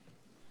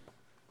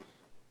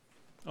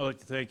I'd like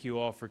to thank you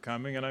all for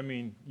coming, and I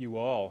mean you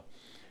all.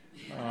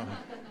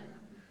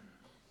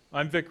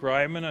 I'm Vic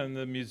Ryman. I'm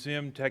the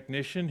museum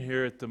technician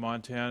here at the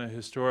Montana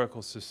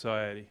Historical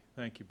Society.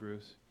 Thank you,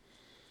 Bruce.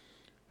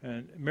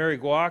 And Mary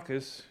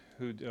Guakas,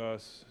 who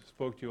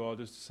spoke to you all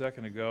just a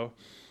second ago,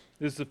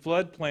 is the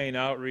floodplain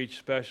outreach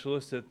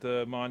specialist at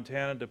the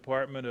Montana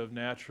Department of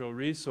Natural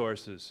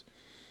Resources.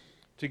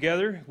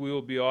 Together, we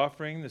will be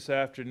offering this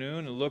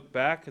afternoon a look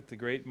back at the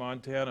Great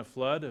Montana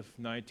Flood of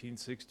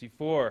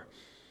 1964,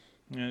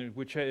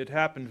 which it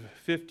happened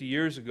 50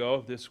 years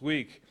ago this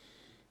week.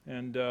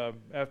 And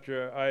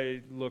after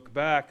I look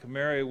back,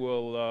 Mary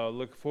will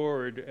look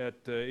forward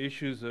at the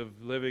issues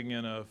of living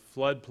in a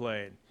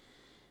floodplain.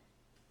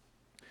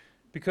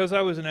 Because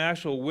I was an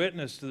actual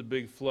witness to the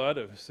big flood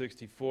of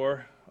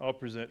 64, I'll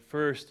present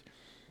first,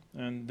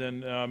 and then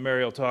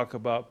Mary will talk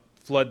about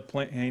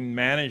floodplain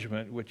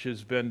management, which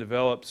has been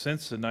developed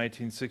since the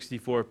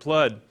 1964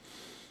 flood.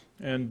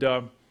 And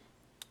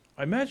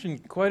I imagine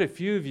quite a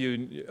few of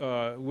you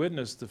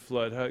witnessed the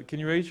flood. Can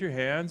you raise your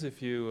hands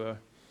if you,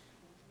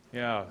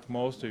 yeah,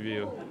 most of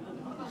you.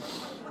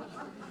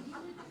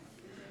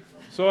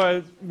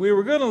 So we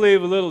were going to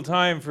leave a little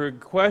time for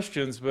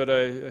questions, but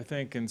I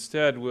think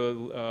instead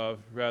we'll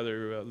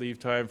rather leave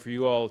time for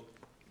you all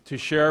to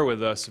share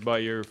with us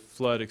about your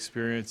flood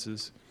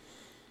experiences.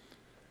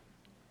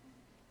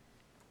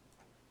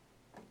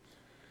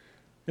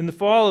 In the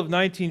fall of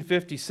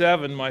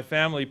 1957, my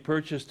family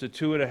purchased a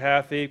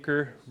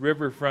 2.5-acre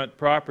riverfront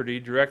property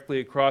directly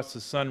across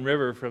the Sun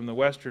River from the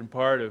western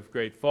part of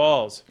Great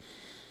Falls.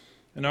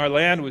 And our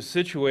land was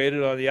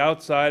situated on the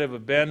outside of a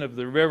bend of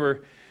the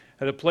river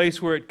at a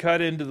place where it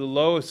cut into the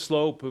lowest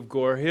slope of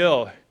Gore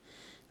Hill.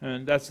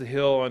 And that's the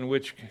hill on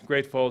which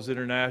Great Falls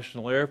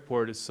International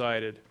Airport is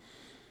sited.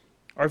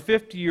 Our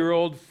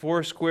 50-year-old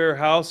four-square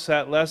house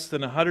sat less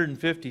than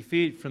 150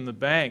 feet from the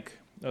bank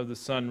of the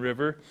Sun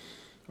River.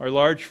 Our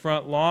large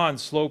front lawn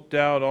sloped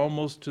down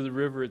almost to the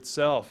river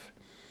itself.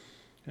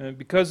 And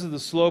because of the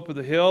slope of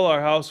the hill,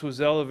 our house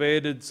was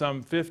elevated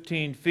some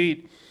 15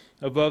 feet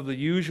above the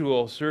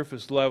usual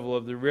surface level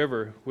of the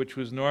river, which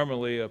was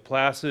normally a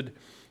placid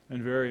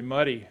and very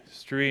muddy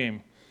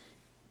stream.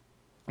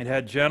 It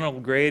had gentle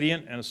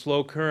gradient and a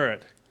slow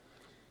current.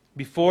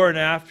 Before and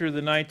after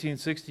the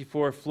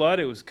 1964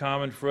 flood, it was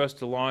common for us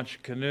to launch a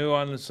canoe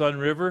on the Sun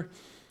River,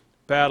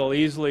 paddle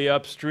easily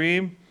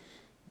upstream,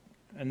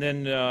 and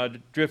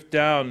then drift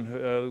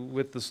down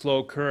with the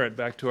slow current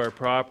back to our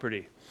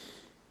property.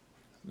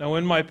 Now,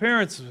 when my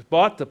parents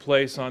bought the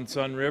place on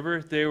Sun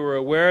River, they were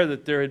aware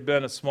that there had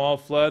been a small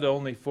flood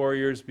only 4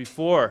 years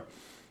before,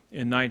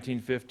 in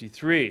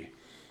 1953.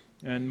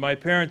 And my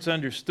parents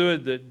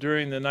understood that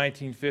during the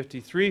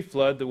 1953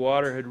 flood, the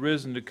water had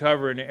risen to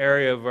cover an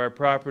area of our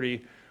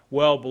property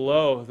well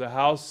below the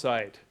house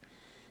site.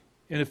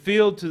 In a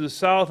field to the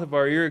south of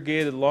our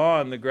irrigated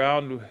lawn, the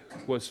ground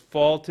was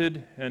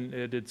faulted and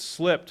it had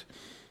slipped,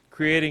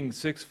 creating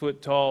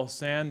 6-foot-tall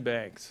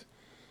sandbanks.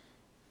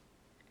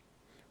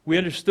 We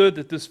understood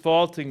that this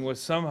faulting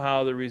was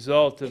somehow the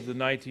result of the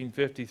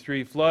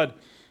 1953 flood,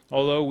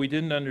 although we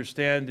didn't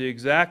understand the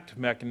exact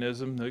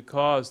mechanism that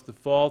caused the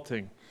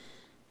faulting.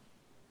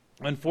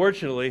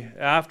 Unfortunately,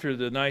 after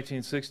the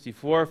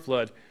 1964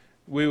 flood,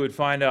 we would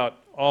find out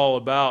all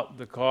about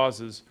the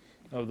causes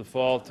of the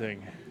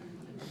faulting.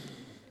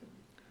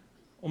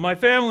 Well, my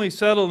family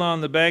settled on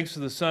the banks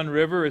of the Sun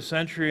River a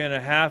century and a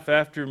half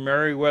after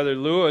Meriwether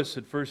Lewis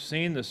had first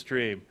seen the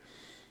stream.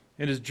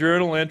 In his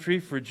journal entry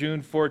for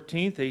June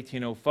 14,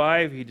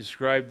 1805, he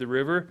described the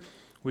river,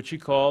 which he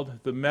called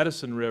the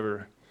Medicine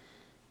River.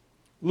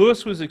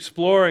 Lewis was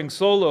exploring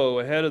solo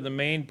ahead of the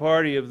main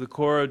party of the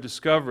Corps of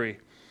Discovery.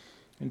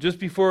 And just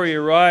before he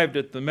arrived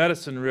at the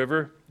Medicine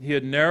River, he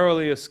had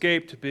narrowly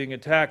escaped being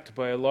attacked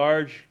by a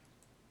large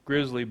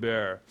grizzly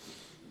bear.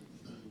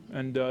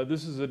 And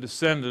this is a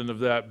descendant of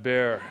that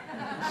bear.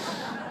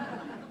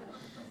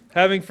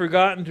 Having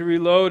forgotten to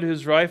reload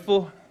his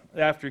rifle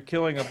after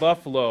killing a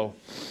buffalo.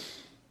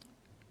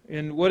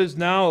 In what is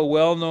now a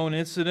well-known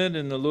incident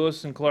in the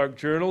Lewis and Clark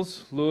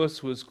journals,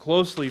 Lewis was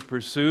closely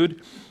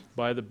pursued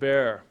by the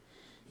bear.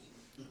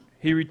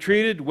 He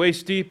retreated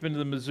waist-deep into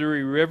the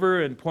Missouri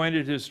River and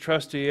pointed his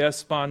trusty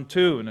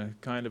espontoon, a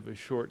kind of a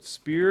short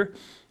spear,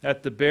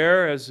 at the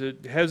bear as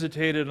it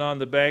hesitated on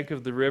the bank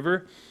of the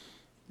river.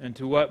 And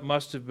to what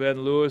must have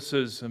been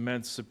Lewis's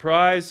immense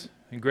surprise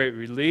and great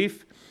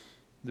relief,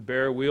 the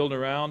bear wheeled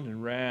around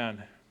and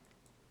ran.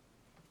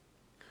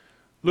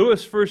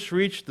 Lewis first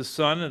reached the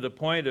Sun at a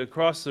point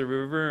across the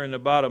river and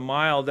about a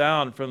mile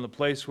down from the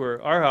place where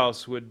our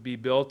house would be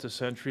built a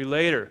century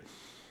later.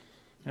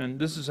 And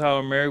this is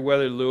how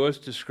Meriwether Lewis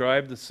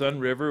described the Sun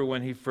River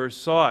when he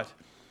first saw it.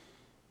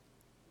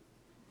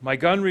 My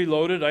gun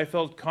reloaded, I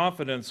felt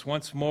confidence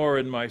once more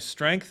in my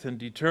strength and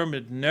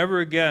determined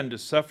never again to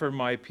suffer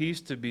my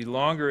piece to be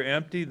longer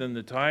empty than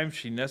the time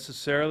she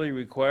necessarily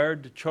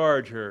required to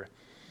charge her.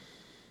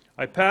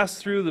 I passed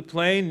through the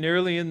plain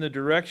nearly in the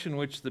direction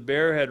which the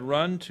bear had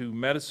run to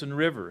Medicine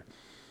River,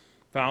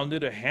 found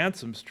it a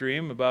handsome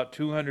stream about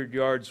 200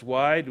 yards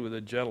wide with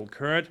a gentle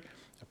current,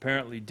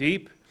 apparently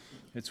deep,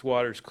 its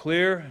waters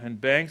clear, and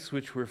banks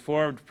which were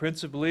formed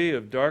principally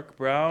of dark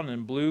brown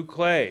and blue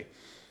clay,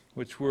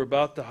 which were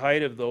about the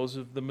height of those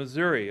of the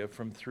Missouri, of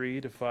from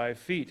 3 to 5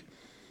 feet.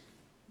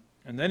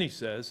 And then he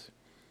says,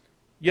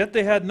 yet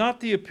they had not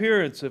the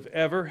appearance of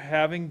ever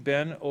having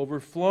been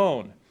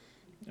overflown,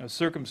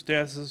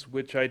 circumstances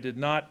which I did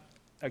not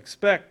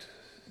expect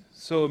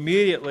so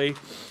immediately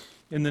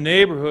in the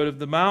neighborhood of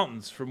the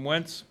mountains, from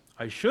whence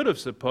I should have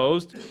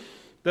supposed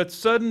that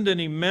sudden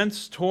and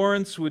immense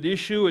torrents would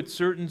issue at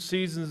certain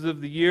seasons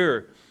of the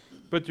year,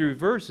 but the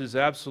reverse is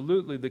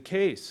absolutely the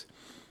case.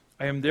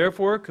 I am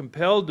therefore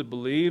compelled to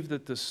believe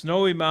that the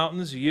snowy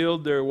mountains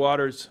yield their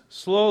waters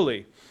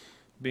slowly,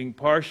 being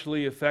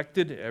partially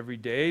affected every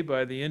day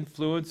by the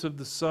influence of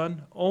the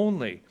sun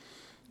only,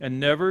 and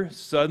never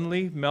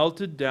suddenly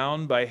melted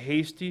down by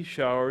hasty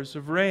showers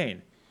of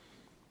rain.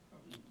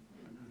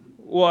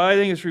 Well, I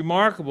think it's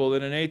remarkable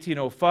that in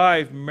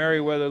 1805,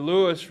 Meriwether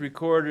Lewis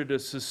recorded a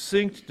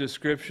succinct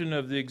description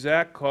of the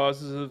exact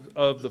causes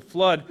of the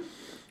flood,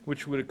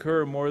 which would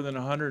occur more than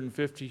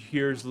 150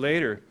 years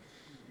later.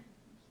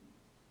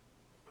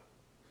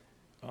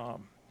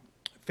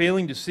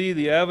 Failing to see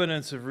the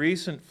evidence of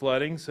recent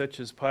flooding, such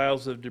as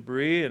piles of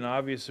debris and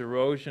obvious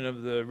erosion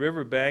of the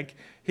riverbank,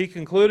 he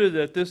concluded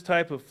that this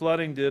type of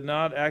flooding did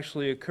not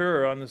actually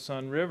occur on the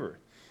Sun River.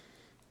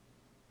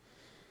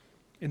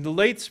 In the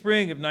late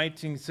spring of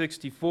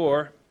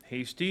 1964,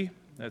 hasty,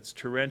 that's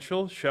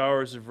torrential,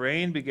 showers of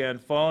rain began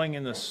falling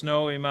in the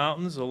snowy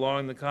mountains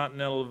along the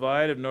Continental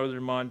Divide of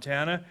northern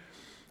Montana,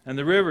 and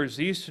the rivers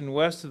east and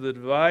west of the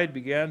divide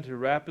began to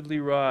rapidly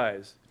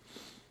rise.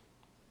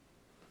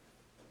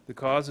 The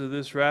cause of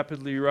this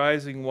rapidly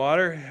rising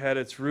water had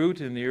its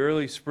root in the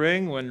early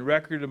spring, when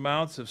record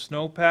amounts of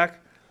snowpack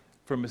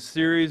from a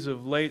series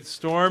of late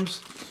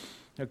storms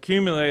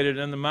accumulated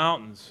in the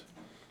mountains.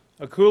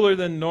 A cooler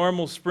than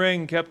normal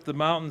spring kept the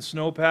mountain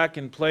snowpack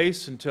in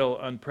place until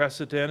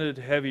unprecedented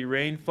heavy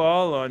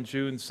rainfall on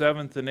June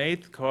 7th and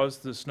 8th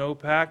caused the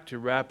snowpack to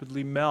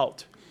rapidly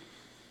melt.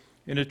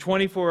 In a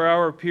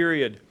 24-hour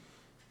period,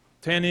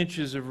 10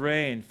 inches of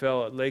rain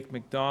fell at Lake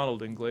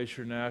McDonald in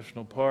Glacier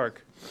National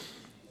Park,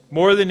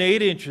 more than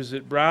 8 inches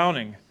at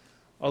Browning,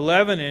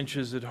 11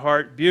 inches at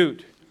Hart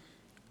Butte,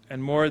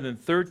 and more than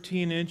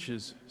 13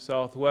 inches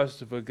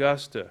southwest of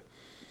Augusta.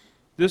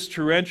 This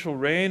torrential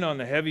rain on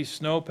the heavy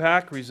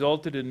snowpack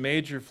resulted in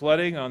major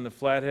flooding on the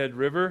Flathead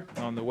River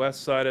on the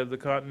west side of the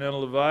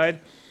Continental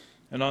Divide,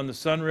 and on the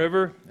Sun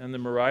River and the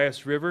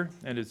Marias River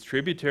and its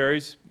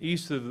tributaries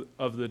east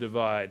of the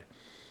divide.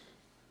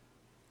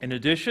 In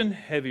addition,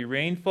 heavy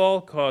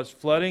rainfall caused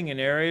flooding in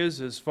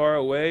areas as far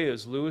away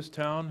as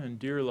Lewistown and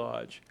Deer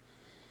Lodge.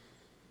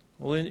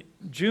 Well, in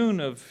June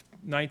of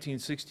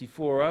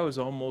 1964, I was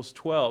almost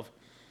 12,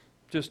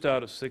 just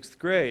out of 6th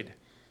grade.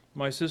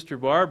 My sister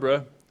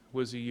Barbara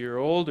was a year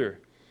older.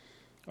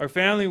 Our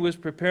family was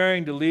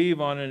preparing to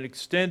leave on an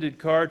extended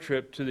car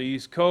trip to the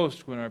East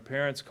Coast when our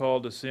parents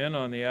called us in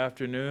on the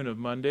afternoon of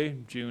Monday,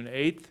 June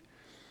 8th,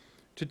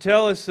 to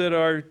tell us that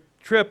our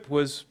trip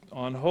was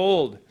on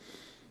hold.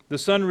 The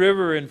Sun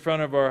River in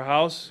front of our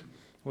house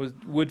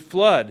would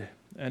flood,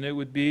 and it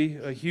would be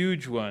a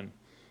huge one.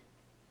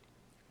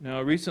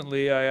 Now,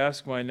 recently I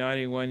asked my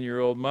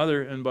 91-year-old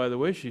mother, and by the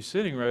way, she's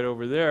sitting right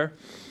over there,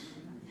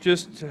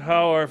 just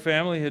how our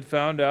family had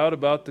found out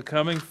about the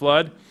coming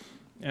flood,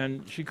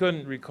 and she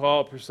couldn't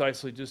recall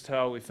precisely just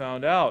how we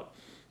found out.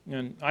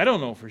 And I don't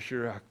know for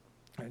sure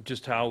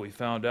just how we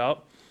found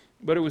out,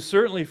 but it was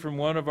certainly from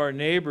one of our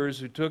neighbors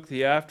who took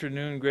the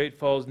afternoon Great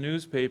Falls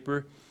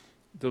newspaper,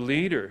 The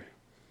Leader.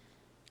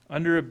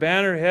 Under a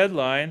banner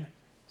headline,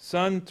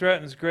 "Sun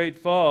Threatens Great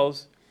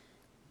Falls,"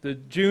 the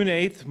June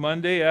 8th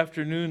Monday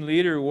afternoon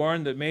Leader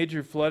warned that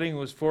major flooding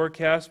was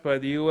forecast by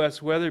the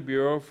U.S. Weather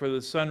Bureau for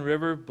the Sun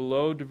River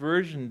below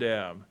Diversion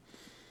Dam.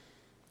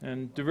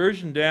 And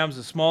Diversion Dam is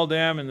a small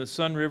dam in the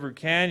Sun River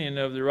Canyon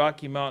of the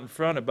Rocky Mountain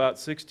front, about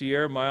 60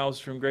 air miles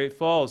from Great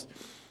Falls.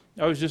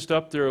 I was just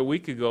up there a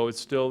week ago. It's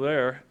still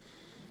there.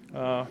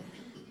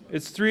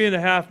 It's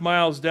 3.5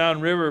 miles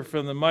downriver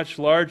from the much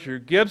larger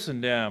Gibson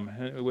Dam,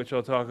 which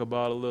I'll talk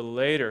about a little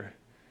later.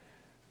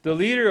 The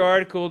Leader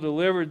article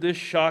delivered this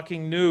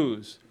shocking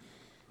news.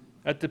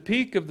 At the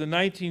peak of the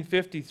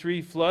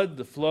 1953 flood,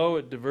 the flow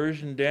at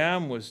Diversion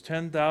Dam was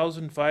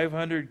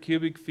 10,500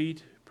 cubic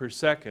feet per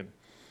second.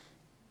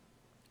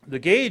 The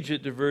gauge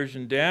at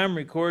Diversion Dam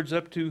records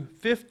up to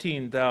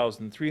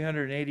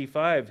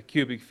 15,385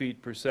 cubic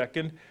feet per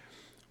second.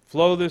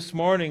 Flow this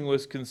morning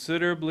was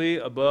considerably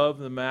above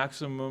the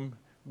maximum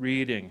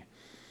reading.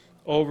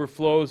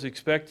 Overflow is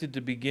expected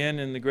to begin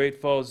in the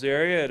Great Falls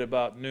area at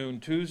about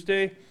noon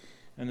Tuesday,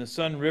 and the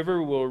Sun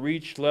River will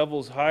reach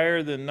levels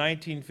higher than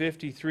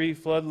 1953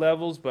 flood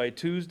levels by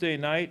Tuesday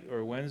night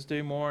or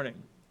Wednesday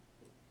morning.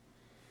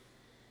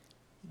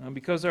 Now,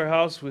 because our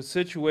house was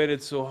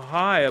situated so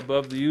high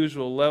above the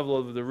usual level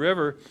of the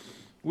river,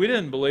 we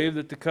didn't believe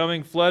that the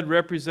coming flood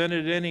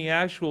represented any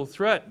actual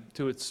threat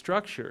to its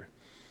structure.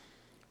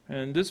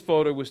 And this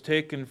photo was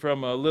taken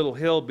from a little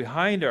hill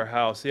behind our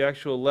house. The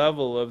actual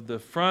level of the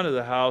front of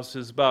the house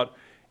is about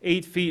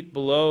 8 feet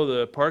below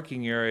the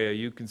parking area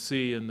you can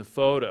see in the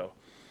photo.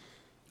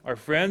 Our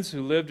friends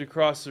who lived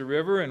across the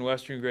river in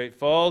western Great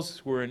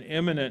Falls were in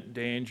imminent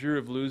danger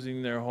of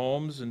losing their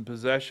homes and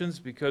possessions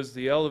because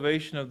the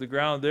elevation of the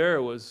ground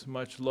there was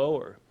much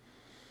lower.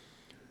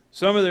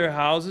 Some of their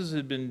houses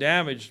had been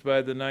damaged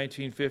by the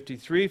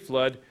 1953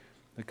 flood.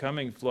 The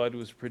coming flood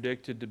was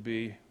predicted to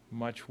be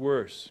much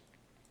worse.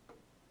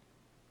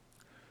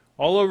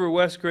 All over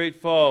West Great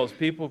Falls,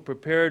 people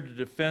prepared to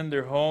defend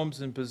their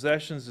homes and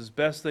possessions as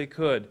best they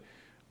could.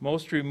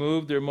 Most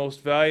removed their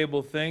most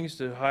valuable things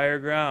to higher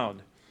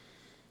ground.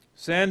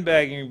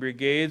 Sandbagging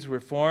brigades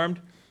were formed,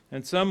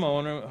 and some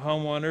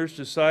homeowners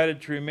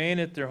decided to remain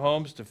at their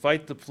homes to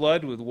fight the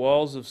flood with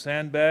walls of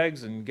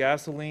sandbags and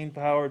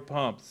gasoline-powered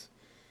pumps.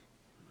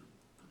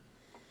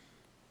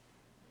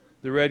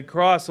 The Red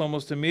Cross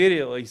almost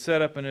immediately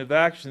set up an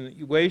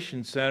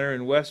evacuation center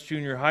in West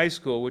Junior High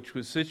School, which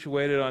was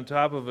situated on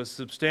top of a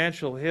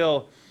substantial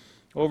hill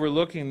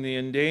overlooking the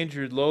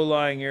endangered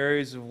low-lying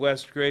areas of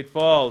West Great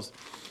Falls.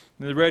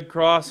 And the Red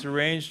Cross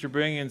arranged to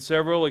bring in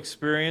several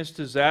experienced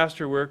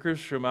disaster workers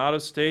from out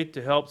of state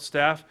to help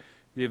staff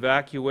the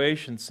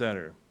evacuation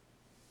center.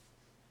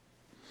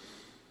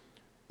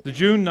 The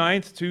June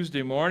 9th,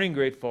 Tuesday morning,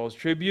 Great Falls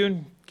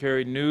Tribune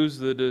carried news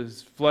of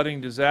the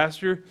flooding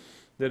disaster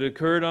that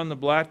occurred on the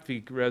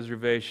Blackfeet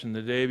Reservation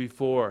the day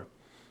before.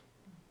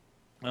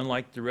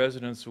 Unlike the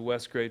residents of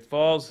West Great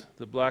Falls,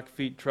 the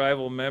Blackfeet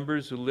tribal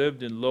members who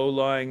lived in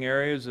low-lying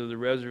areas of the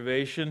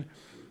reservation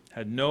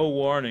had no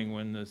warning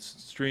when the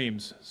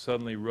streams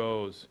suddenly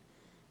rose.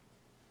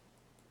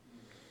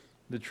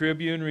 The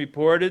Tribune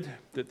reported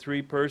that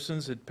 3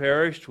 persons had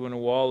perished when a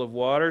wall of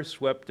water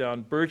swept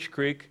down Birch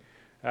Creek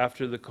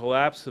after the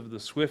collapse of the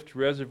Swift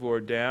Reservoir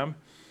Dam,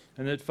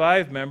 and that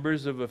 5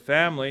 members of a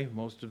family,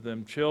 most of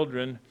them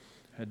children,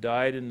 had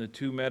died in the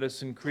Two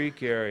Medicine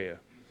Creek area.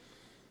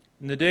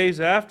 In the days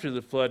after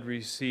the flood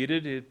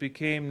receded, it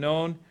became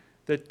known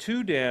that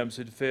 2 dams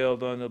had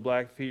failed on the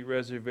Blackfeet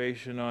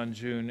Reservation on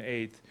June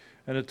 8th,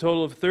 and a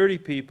total of 30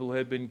 people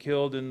had been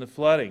killed in the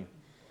flooding.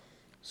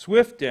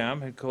 Swift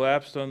Dam had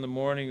collapsed on the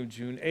morning of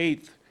June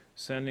 8th,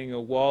 sending a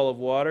wall of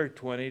water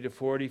 20 to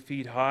 40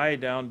 feet high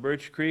down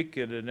Birch Creek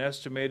at an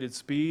estimated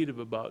speed of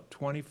about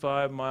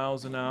 25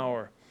 miles an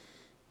hour.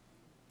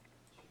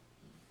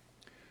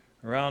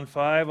 Around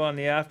 5 on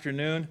the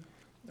afternoon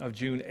of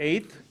June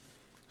 8th,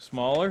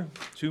 smaller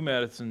Two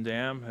Medicine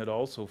Dam had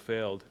also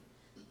failed,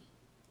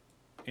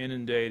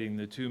 inundating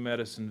the Two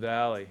Medicine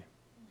Valley.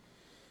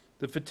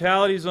 The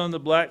fatalities on the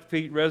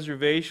Blackfeet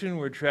Reservation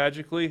were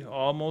tragically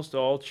almost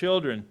all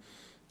children,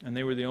 and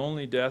they were the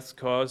only deaths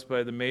caused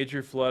by the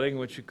major flooding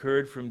which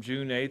occurred from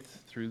June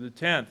 8th through the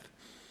 10th.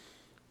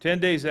 10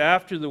 days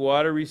after the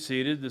water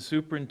receded, the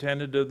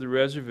superintendent of the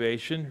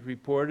reservation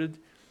reported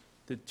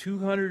that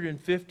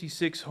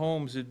 256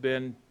 homes had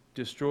been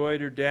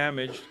destroyed or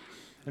damaged,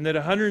 and that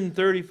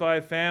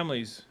 135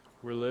 families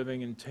were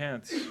living in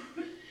tents.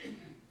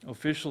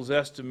 Officials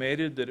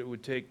estimated that it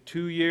would take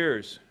 2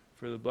 years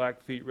for the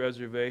Blackfeet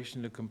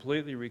Reservation to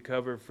completely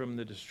recover from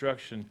the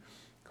destruction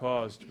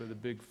caused by the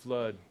big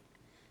flood.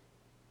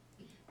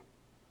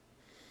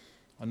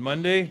 On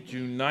Monday,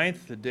 June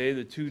 9th, the day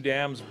the 2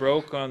 dams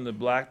broke on the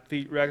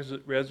Blackfeet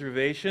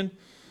Reservation,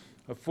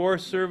 a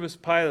Forest Service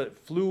pilot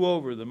flew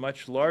over the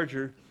much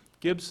larger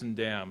Gibson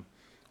Dam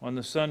on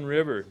the Sun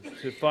River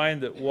to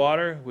find that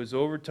water was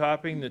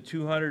overtopping the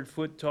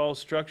 200-foot-tall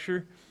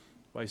structure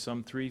by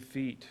some 3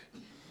 feet.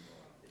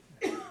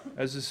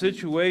 As the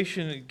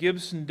situation at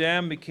Gibson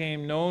Dam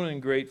became known in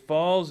Great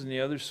Falls and the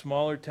other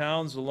smaller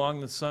towns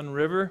along the Sun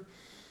River,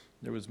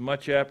 there was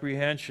much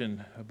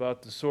apprehension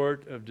about the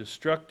sort of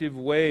destructive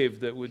wave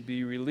that would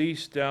be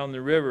released down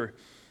the river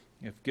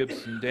if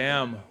Gibson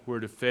Dam were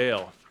to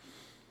fail.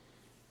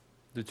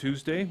 The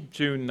Tuesday,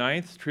 June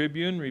 9th,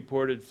 Tribune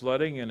reported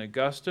flooding in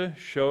Augusta,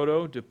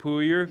 Choteau,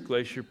 Depouillier,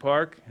 Glacier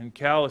Park, and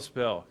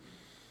Kalispell.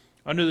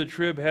 Under the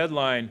Trib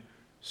headline,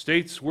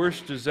 "State's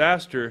Worst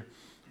Disaster,"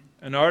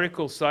 an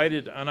article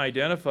cited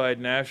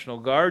unidentified National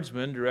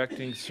Guardsmen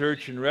directing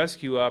search and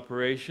rescue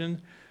operation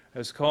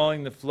as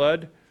calling the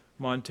flood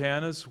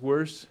Montana's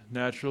worst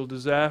natural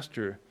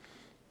disaster.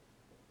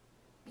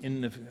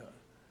 In the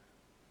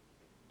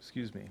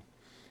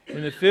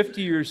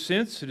 50 years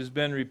since, it has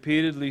been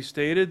repeatedly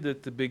stated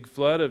that the big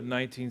flood of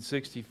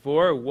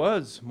 1964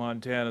 was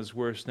Montana's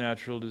worst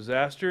natural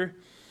disaster,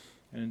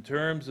 and in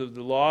terms of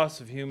the loss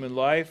of human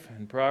life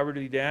and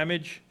property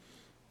damage,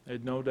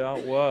 it no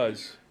doubt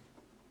was.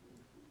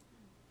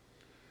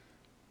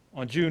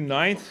 On June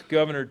 9th,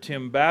 Governor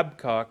Tim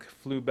Babcock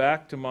flew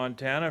back to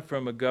Montana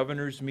from a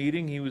governor's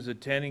meeting he was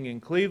attending in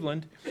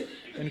Cleveland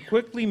and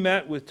quickly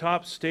met with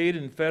top state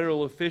and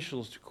federal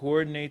officials to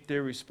coordinate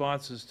their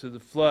responses to the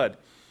flood.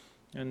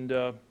 And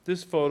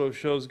this photo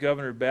shows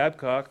Governor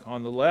Babcock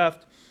on the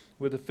left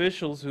with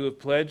officials who have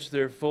pledged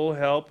their full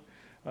help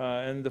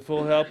and the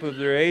full help of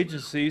their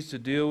agencies to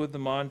deal with the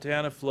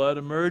Montana flood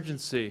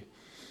emergency.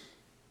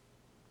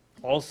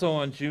 Also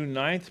on June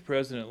 9th,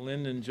 President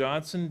Lyndon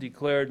Johnson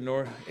declared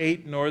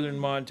 8 northern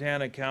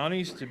Montana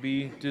counties to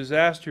be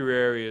disaster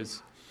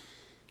areas.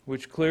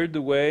 which cleared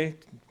the way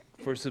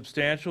for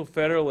substantial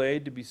federal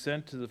aid to be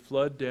sent to the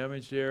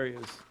flood-damaged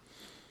areas.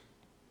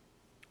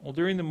 Well,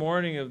 during the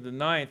morning of the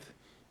 9th,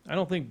 I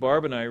don't think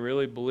Barb and I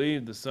really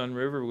believed the Sun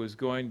River was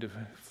going to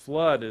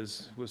flood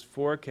as was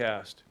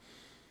forecast.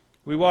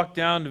 We walked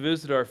down to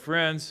visit our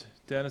friends,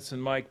 Dennis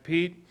and Mike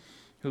Pete,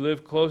 who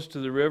lived close to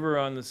the river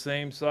on the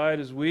same side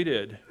as we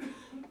did.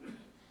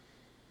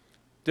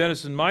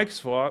 Dennis and Mike's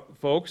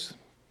folks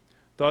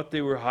thought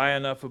they were high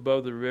enough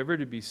above the river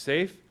to be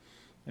safe,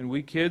 and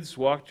we kids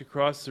walked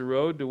across the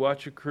road to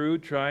watch a crew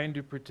trying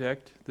to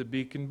protect the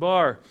Beacon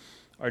Bar,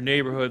 our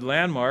neighborhood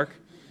landmark,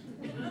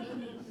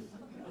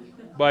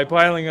 by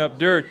piling up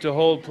dirt to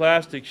hold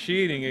plastic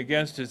sheeting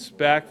against its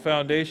back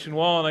foundation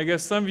wall. And I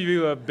guess some of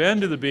you have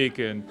been to the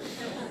Beacon.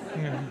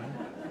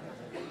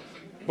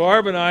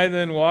 Barb and I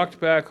then walked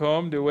back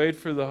home to wait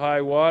for the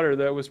high water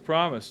that was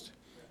promised.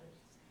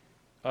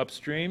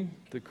 Upstream,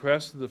 the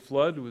crest of the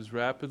flood was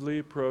rapidly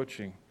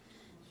approaching.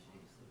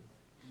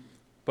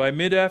 By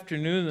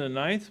mid-afternoon of the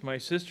 9th, my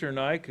sister and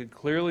I could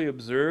clearly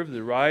observe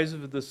the rise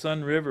of the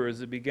Sun River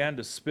as it began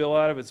to spill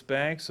out of its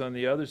banks on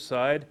the other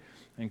side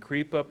and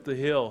creep up the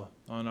hill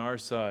on our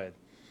side.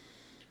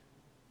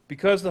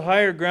 Because the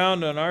higher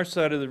ground on our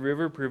side of the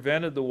river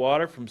prevented the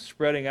water from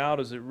spreading out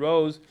as it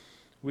rose,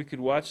 we could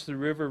watch the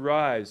river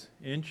rise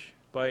inch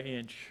by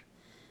inch.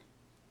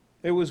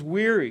 It was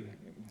weary.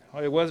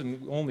 It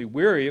wasn't only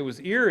weary, it was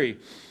eerie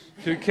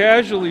to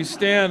casually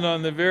stand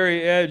on the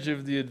very edge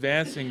of the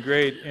advancing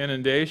great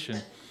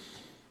inundation.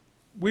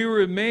 We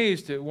were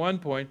amazed at one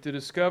point to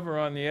discover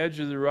on the edge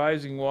of the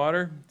rising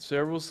water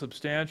several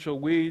substantial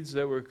weeds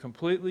that were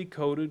completely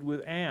coated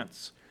with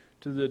ants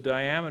to the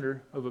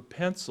diameter of a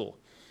pencil.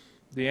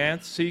 The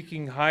ants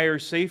seeking higher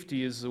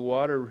safety as the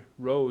water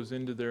rose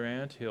into their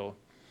anthill.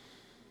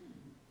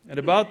 At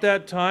about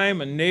that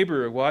time, a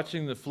neighbor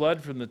watching the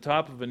flood from the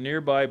top of a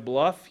nearby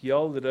bluff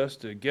yelled at us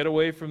to get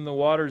away from the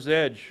water's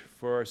edge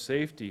for our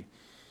safety.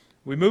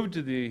 We moved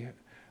to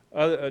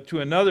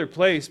another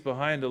place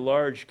behind a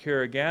large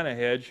caragana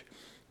hedge,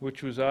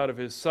 which was out of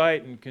his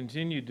sight, and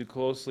continued to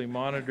closely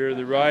monitor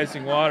the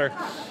rising water,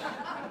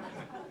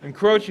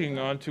 encroaching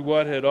onto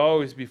what had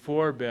always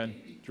before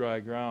been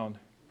dry ground.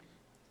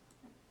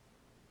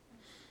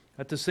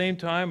 At the same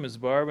time as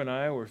Barb and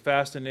I were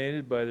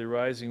fascinated by the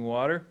rising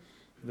water,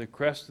 the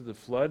crest of the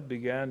flood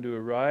began to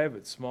arrive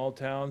at small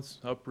towns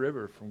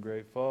upriver from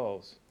Great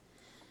Falls.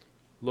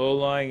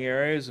 Low-lying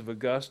areas of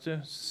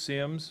Augusta,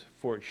 Sims,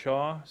 Fort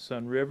Shaw,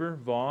 Sun River,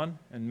 Vaughan,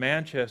 and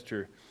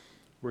Manchester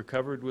were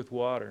covered with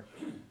water.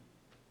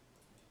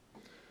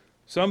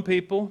 Some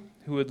people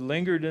who had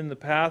lingered in the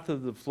path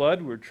of the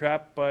flood were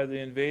trapped by the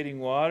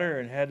invading water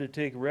and had to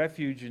take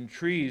refuge in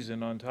trees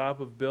and on top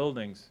of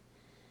buildings.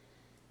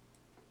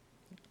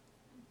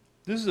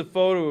 This is a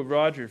photo of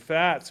Roger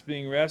Fatts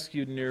being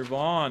rescued near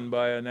Vaughan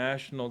by a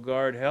National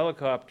Guard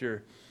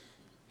helicopter.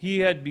 He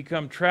had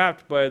become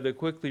trapped by the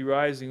quickly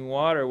rising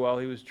water while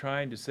he was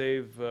trying to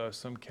save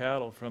some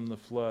cattle from the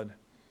flood.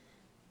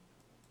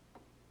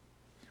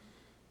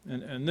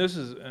 And this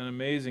is an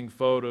amazing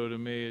photo to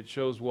me. It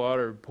shows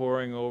water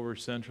pouring over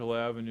Central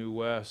Avenue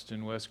West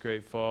in West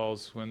Great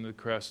Falls when the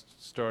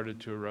crest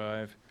started to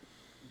arrive.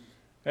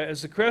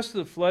 As the crest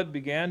of the flood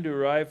began to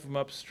arrive from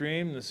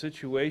upstream, the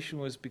situation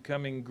was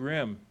becoming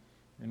grim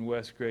in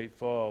West Great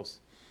Falls.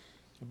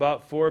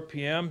 About 4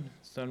 p.m.,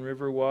 Sun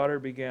River water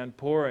began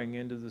pouring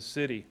into the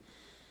city.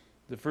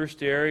 The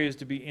first areas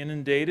to be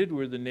inundated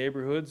were the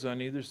neighborhoods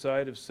on either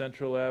side of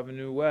Central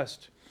Avenue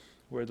West,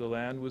 where the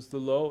land was the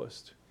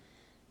lowest.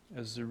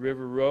 As the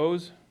river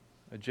rose,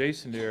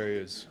 adjacent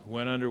areas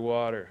went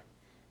underwater.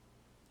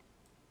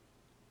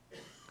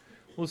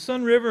 Well, the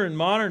Sun River in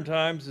modern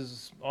times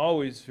is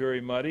always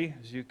very muddy,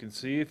 as you can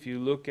see if you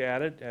look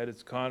at it at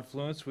its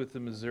confluence with the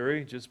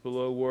Missouri just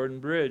below Warden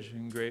Bridge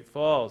in Great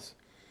Falls.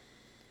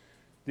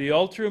 The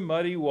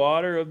ultra-muddy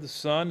water of the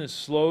Sun is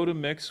slow to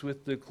mix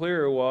with the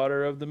clearer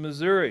water of the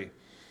Missouri.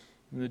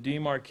 And the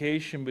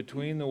demarcation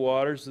between the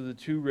waters of the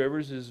two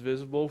rivers is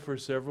visible for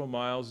several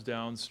miles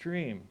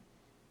downstream.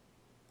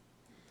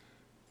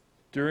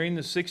 During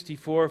the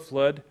 '64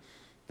 flood,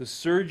 the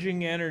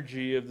surging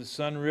energy of the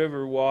Sun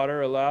River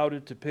water allowed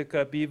it to pick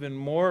up even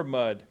more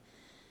mud,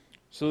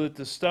 so that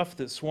the stuff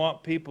that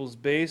swamped people's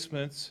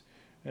basements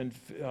and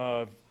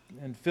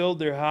filled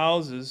their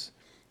houses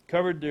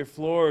covered their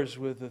floors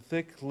with a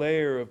thick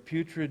layer of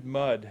putrid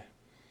mud.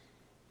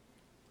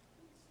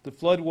 The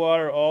flood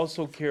water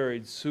also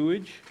carried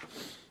sewage,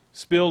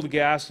 spilled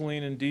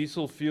gasoline and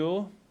diesel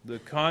fuel, the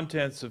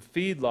contents of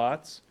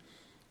feedlots,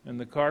 and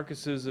the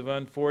carcasses of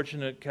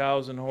unfortunate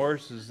cows and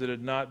horses that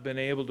had not been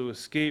able to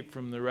escape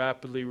from the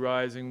rapidly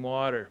rising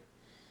water.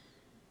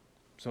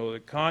 So the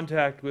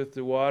contact with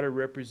the water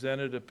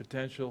represented a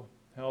potential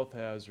health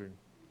hazard.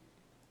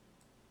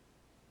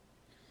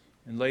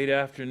 In late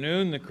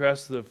afternoon, the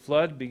crest of the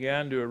flood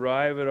began to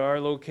arrive at our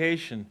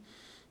location.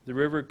 The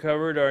river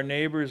covered our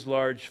neighbor's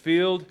large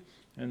field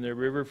and their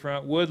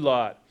riverfront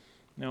woodlot.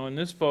 Now in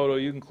this photo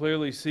you can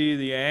clearly see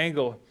the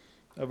angle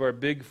of our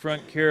big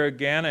front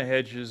Caragana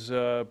hedges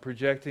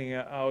projecting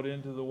out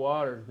into the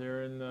water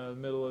there in the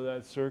middle of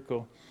that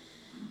circle.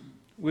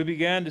 We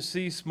began to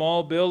see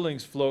small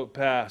buildings float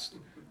past,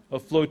 a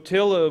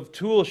flotilla of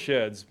tool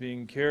sheds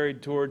being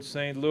carried towards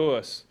St.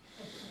 Louis.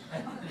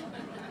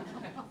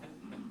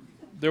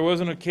 There was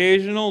an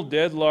occasional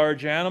dead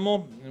large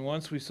animal, and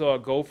once we saw a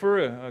gopher,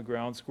 a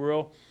ground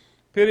squirrel,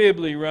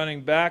 pitiably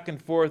running back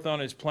and forth on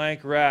his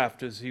plank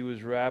raft as he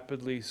was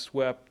rapidly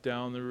swept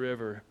down the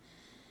river.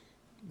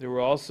 There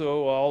were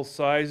also all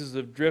sizes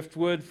of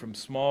driftwood, from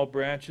small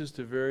branches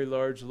to very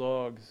large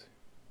logs.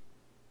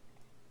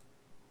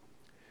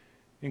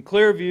 In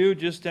clear view,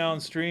 just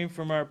downstream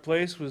from our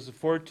place, was the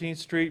 14th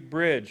Street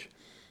Bridge,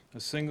 a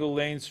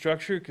single-lane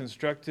structure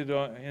constructed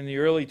in the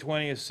early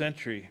 20th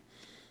century.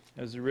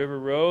 As the river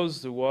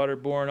rose, the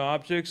waterborne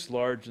objects,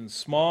 large and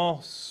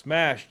small,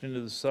 smashed into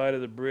the side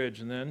of the bridge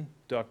and then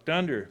ducked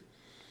under.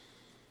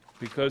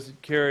 Because it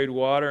carried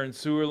water and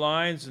sewer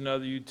lines and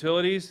other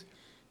utilities,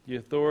 the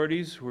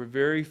authorities were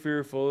very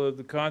fearful of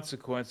the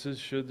consequences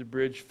should the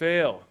bridge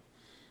fail.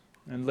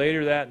 And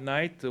later that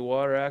night, the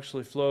water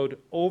actually flowed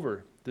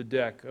over the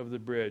deck of the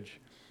bridge.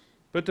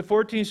 But the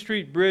 14th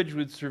Street Bridge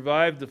would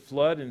survive the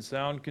flood in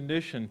sound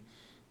condition,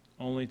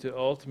 only to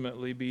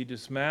ultimately be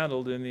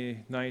dismantled in the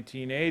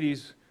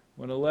 1980s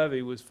when a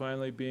levee was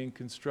finally being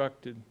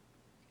constructed.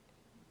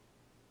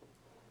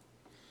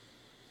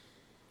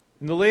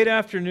 In the late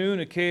afternoon,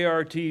 a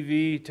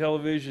KRTV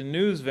television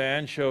news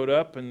van showed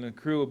up, and the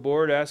crew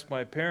aboard asked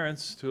my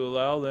parents to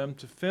allow them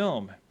to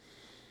film.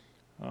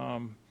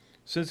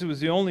 Since it was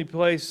the only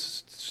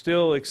place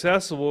still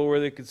accessible where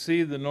they could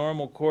see the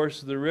normal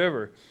course of the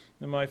river,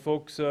 and my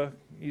folks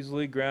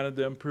easily granted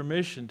them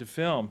permission to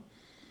film.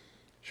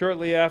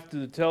 Shortly after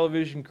the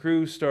television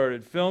crew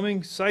started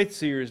filming,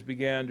 sightseers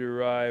began to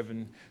arrive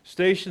and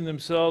station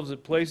themselves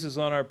at places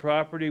on our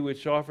property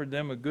which offered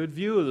them a good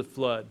view of the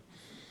flood.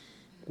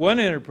 One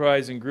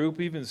enterprising group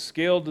even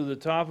scaled to the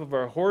top of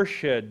our horse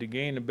shed to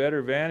gain a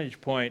better vantage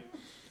point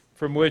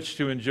from which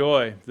to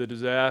enjoy the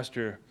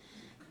disaster.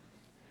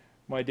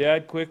 My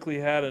dad quickly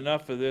had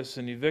enough of this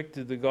and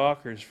evicted the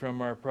gawkers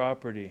from our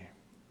property.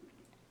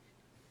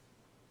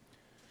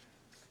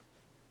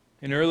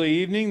 In early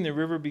evening, the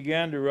river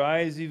began to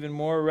rise even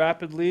more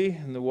rapidly,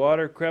 and the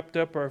water crept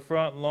up our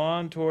front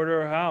lawn toward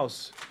our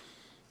house.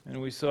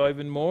 And we saw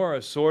even more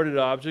assorted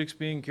objects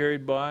being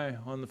carried by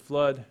on the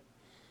flood.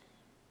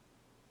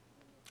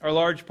 Our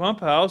large pump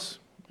house,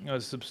 a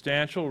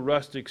substantial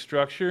rustic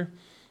structure,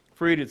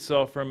 freed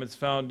itself from its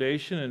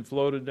foundation and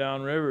floated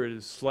downriver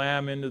to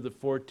slam into the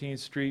 14th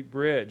Street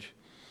Bridge.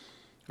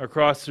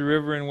 Across the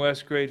river in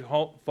West Great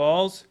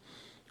Falls,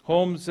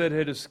 homes that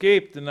had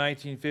escaped the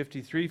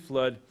 1953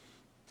 flood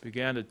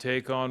began to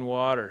take on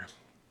water.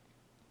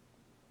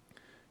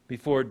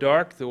 Before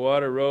dark, the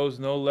water rose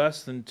no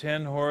less than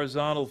 10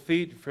 horizontal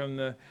feet from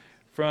the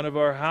front of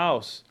our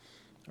house.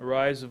 A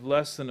rise of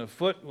less than a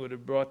foot would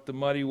have brought the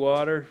muddy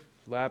water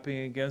lapping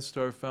against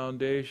our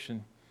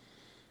foundation.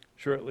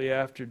 Shortly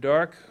after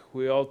dark,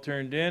 we all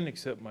turned in,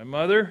 except my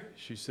mother,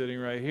 she's sitting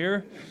right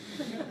here,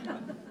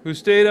 who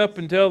stayed up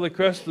until the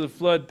crest of the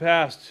flood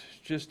passed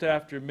just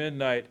after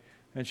midnight,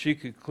 and she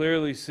could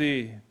clearly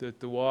see that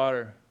the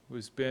water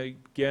was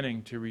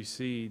beginning to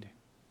recede.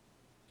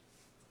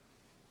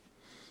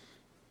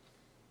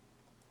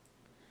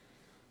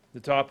 The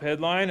top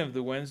headline of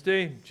the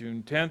Wednesday,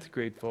 June 10th,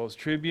 Great Falls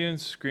Tribune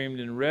screamed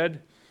in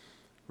red,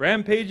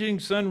 "Rampaging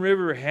Sun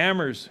River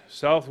hammers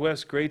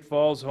Southwest Great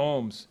Falls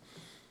homes."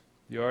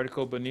 The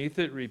article beneath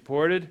it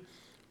reported,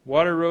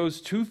 water rose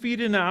 2 feet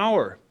an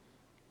hour,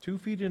 2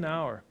 feet an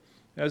hour,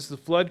 as the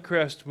flood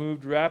crest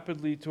moved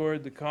rapidly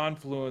toward the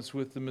confluence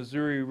with the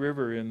Missouri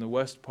River in the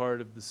west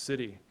part of the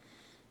city.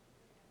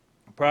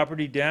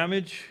 Property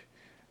damage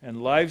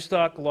and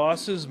livestock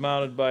losses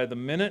mounted by the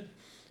minute,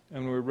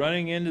 and were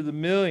running into the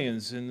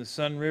millions in the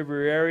Sun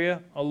River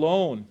area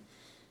alone.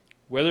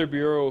 Weather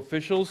Bureau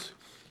officials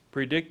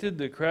predicted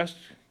the crest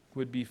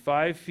would be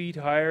 5 feet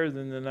higher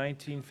than the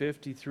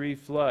 1953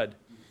 flood.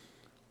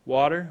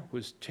 Water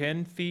was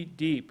 10 feet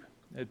deep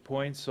at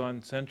points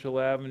on Central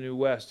Avenue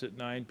West at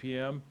 9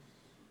 p.m.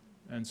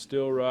 and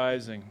still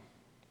rising.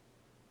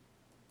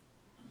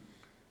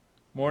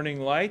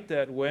 Morning light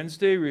that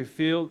Wednesday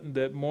revealed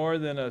that more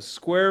than a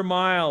square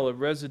mile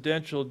of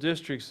residential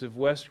districts of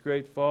West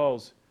Great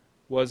Falls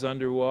was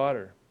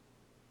underwater.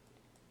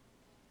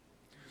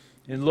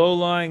 In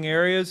low-lying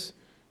areas,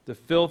 the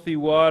filthy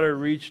water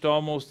reached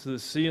almost to the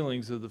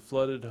ceilings of the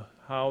flooded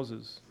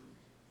houses.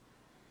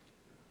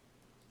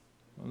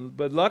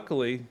 But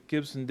luckily,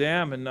 Gibson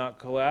Dam had not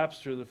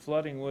collapsed, or the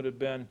flooding would have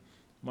been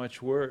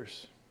much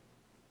worse.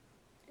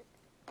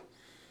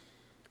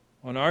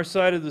 On our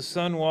side of the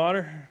Sun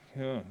water,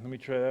 let me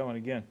try that one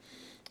again.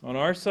 On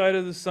our side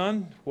of the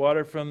Sun,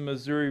 water from the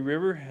Missouri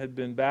River had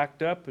been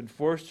backed up and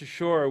forced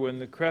ashore when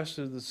the crest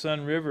of the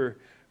Sun River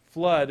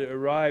flood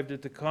arrived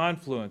at the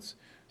confluence,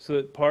 so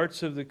that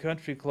parts of the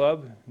country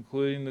club,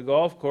 including the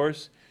golf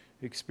course,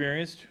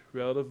 experienced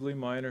relatively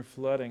minor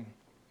flooding.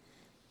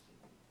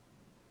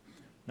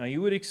 Now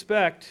you would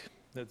expect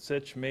that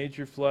such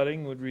major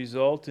flooding would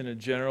result in a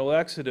general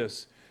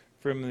exodus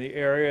from the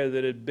area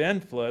that had been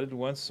flooded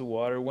once the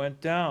water went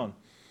down.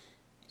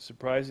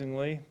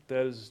 Surprisingly,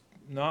 that is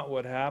not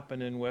what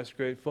happened in West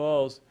Great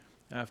Falls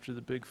after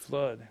the big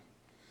flood.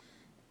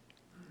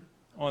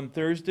 On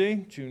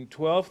Thursday, June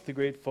 12th, the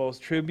Great Falls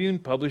Tribune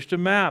published a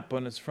map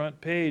on its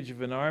front page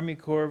of an Army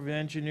Corps of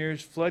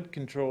Engineers flood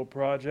control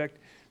project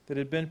that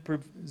had been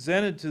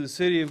presented to the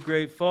city of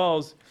Great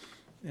Falls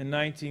in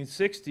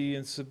 1960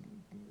 and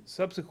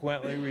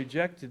subsequently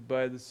rejected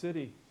by the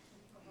city.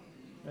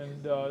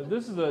 And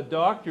this is a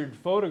doctored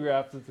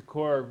photograph that the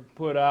Corps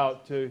put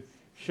out to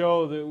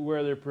show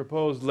where their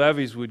proposed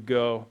levees would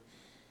go.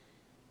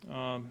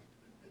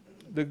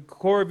 The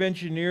Corps of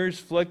Engineers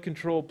flood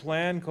control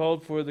plan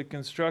called for the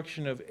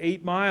construction of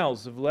 8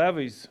 miles of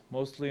levees,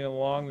 mostly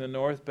along the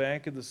north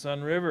bank of the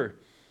Sun River.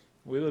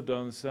 We lived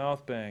on the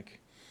south bank.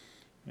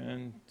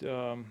 And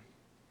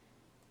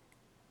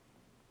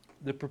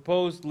the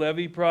proposed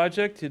levee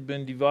project had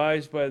been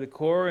devised by the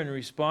Corps in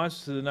response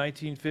to the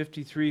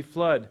 1953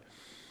 flood.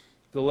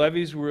 The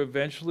levees were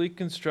eventually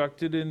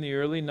constructed in the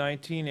early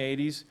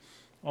 1980s,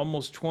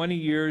 almost 20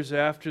 years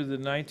after the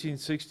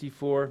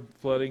 1964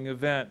 flooding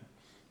event.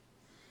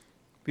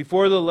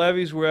 Before the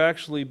levees were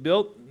actually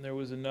built, there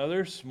was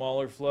another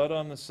smaller flood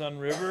on the Sun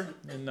River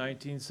in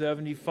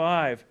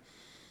 1975.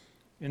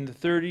 In the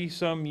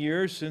 30-some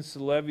years since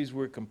the levees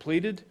were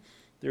completed,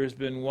 there has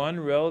been one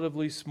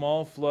relatively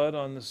small flood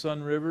on the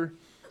Sun River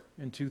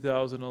in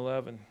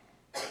 2011.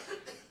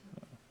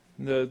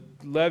 The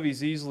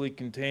levees easily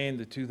contained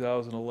the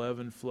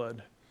 2011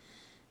 flood.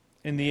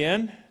 In the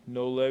end,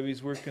 no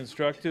levees were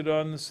constructed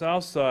on the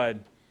south side,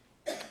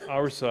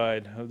 our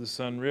side of the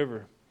Sun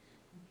River.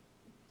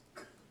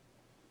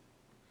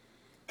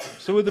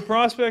 So with the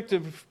prospect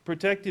of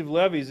protective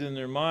levees in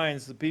their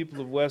minds, the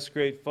people of West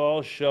Great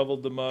Falls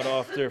shoveled the mud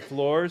off their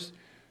floors,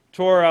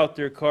 tore out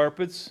their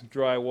carpets,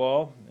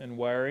 drywall, and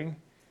wiring,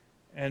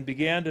 and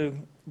began to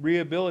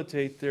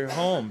rehabilitate their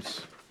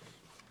homes.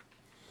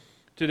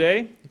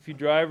 Today, if you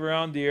drive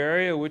around the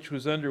area, which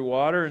was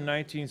underwater in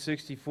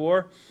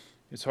 1964,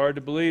 it's hard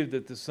to believe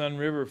that the Sun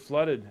River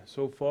flooded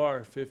so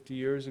far 50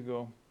 years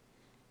ago.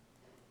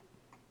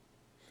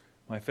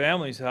 My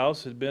family's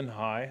house had been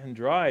high and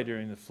dry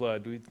during the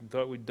flood. We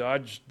thought we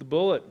dodged the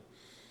bullet.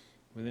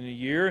 Within a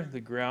year,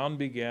 the ground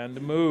began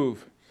to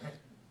move.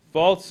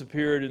 Faults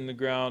appeared in the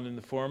ground in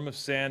the form of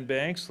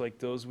sandbanks like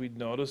those we'd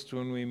noticed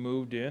when we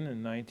moved in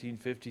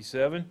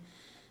 1957.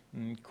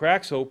 And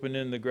cracks opened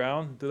in the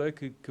ground that I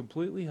could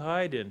completely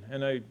hide in,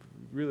 and I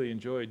really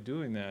enjoyed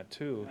doing that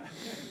too.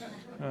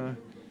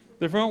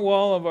 The front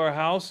wall of our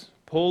house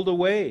pulled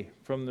away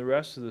from the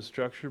rest of the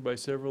structure by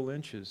several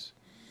inches.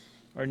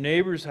 Our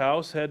neighbor's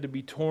house had to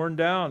be torn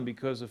down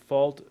because a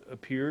fault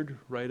appeared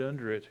right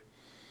under it.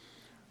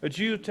 A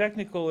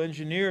geotechnical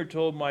engineer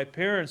told my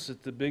parents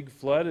that the big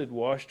flood had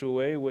washed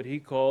away what he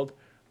called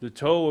the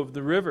toe of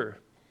the river,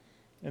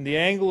 and the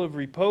angle of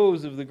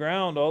repose of the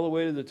ground all the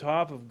way to the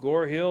top of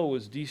Gore Hill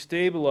was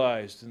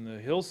destabilized, and the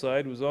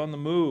hillside was on the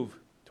move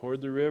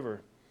toward the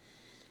river.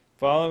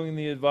 Following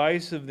the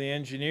advice of the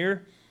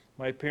engineer,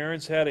 my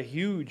parents had a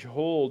huge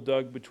hole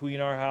dug between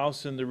our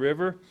house and the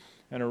river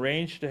and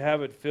arranged to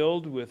have it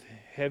filled with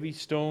heavy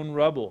stone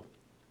rubble.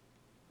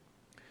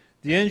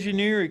 The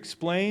engineer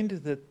explained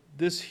that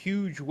this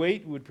huge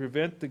weight would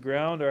prevent the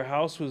ground our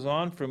house was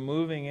on from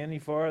moving any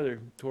farther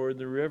toward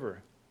the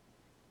river.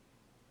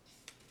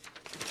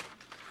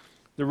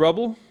 The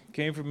rubble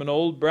came from an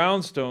old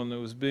brownstone that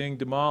was being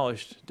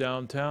demolished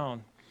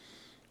downtown.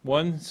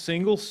 One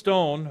single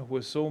stone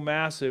was so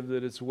massive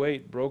that its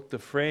weight broke the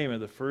frame of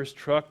the first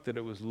truck that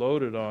it was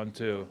loaded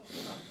onto.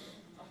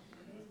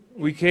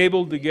 We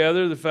cabled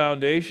together the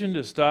foundation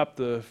to stop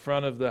the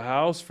front of the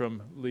house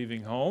from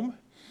leaving home.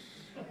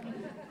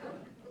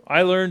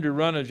 I learned to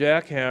run a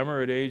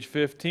jackhammer at age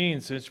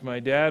 15 since my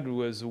dad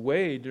was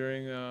away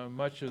during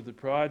much of the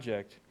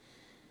project.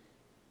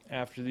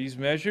 After these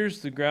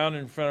measures, the ground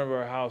in front of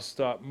our house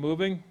stopped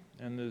moving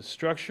and the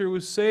structure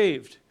was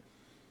saved.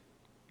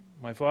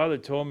 My father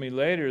told me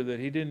later that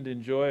he didn't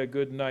enjoy a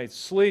good night's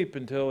sleep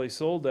until he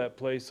sold that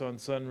place on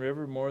Sun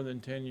River more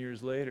than 10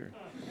 years later.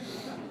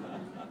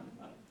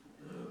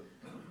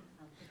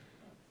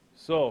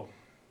 So,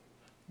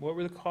 what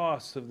were the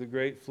costs of the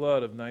Great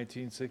Flood of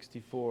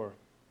 1964?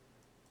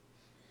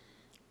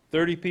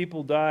 30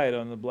 people died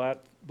on the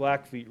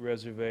Blackfeet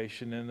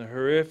Reservation in the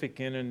horrific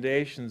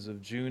inundations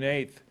of June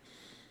 8th.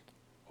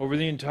 Over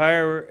the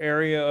entire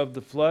area of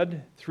the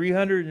flood,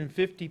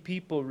 350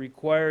 people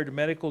required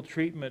medical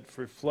treatment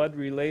for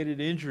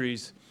flood-related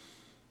injuries.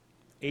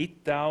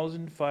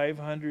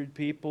 8,500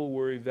 people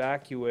were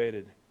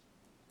evacuated.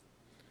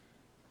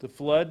 The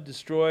flood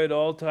destroyed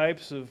all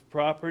types of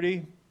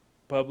property,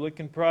 public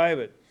and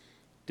private.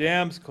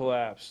 Dams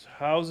collapsed.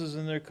 Houses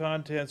and their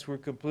contents were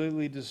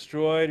completely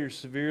destroyed or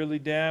severely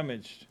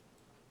damaged.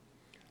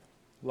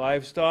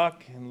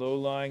 Livestock in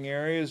low-lying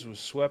areas was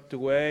swept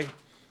away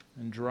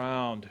and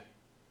drowned.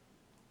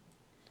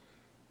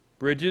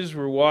 Bridges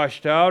were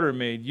washed out or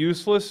made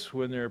useless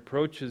when their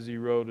approaches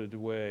eroded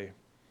away.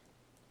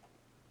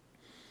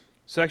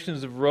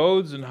 Sections of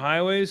roads and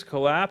highways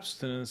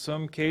collapsed, and in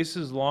some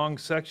cases, long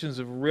sections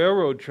of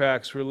railroad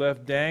tracks were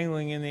left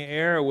dangling in the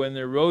air when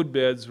their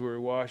roadbeds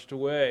were washed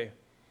away.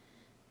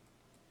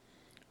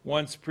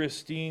 Once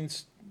pristine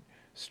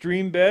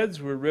stream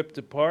beds were ripped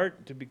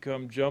apart to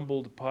become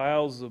jumbled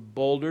piles of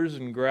boulders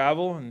and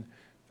gravel, and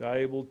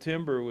valuable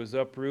timber was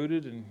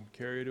uprooted and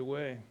carried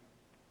away.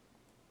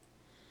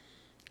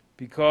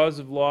 Because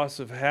of loss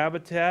of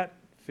habitat,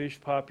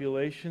 fish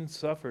populations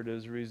suffered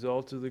as a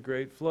result of the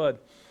Great Flood.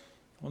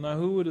 Well, now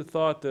who would have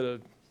thought that a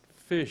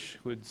fish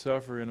would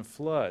suffer in a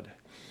flood?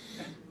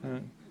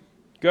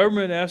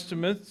 Government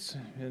estimates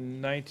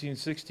in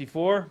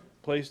 1964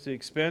 placed the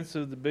expense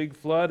of the big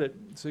flood at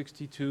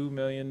 $62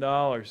 million.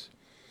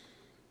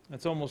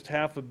 That's almost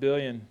 $500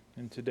 million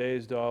in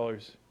today's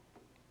dollars.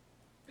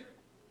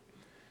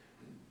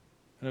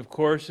 And of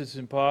course, it's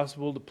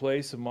impossible to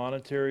place a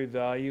monetary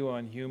value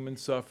on human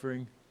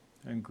suffering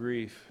and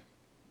grief.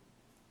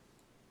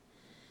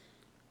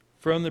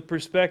 From the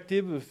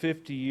perspective of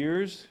 50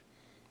 years,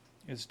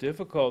 it's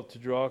difficult to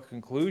draw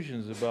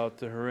conclusions about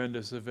the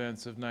horrendous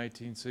events of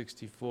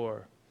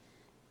 1964.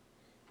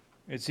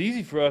 It's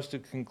easy for us to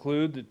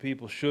conclude that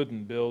people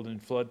shouldn't build in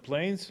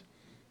floodplains.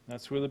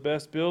 That's where the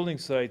best building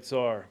sites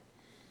are.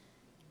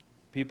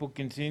 People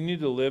continue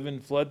to live in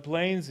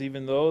floodplains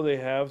even though they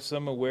have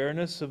some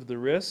awareness of the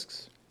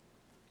risks.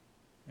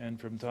 And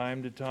from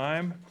time to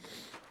time,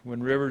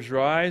 when rivers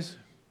rise,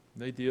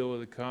 they deal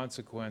with the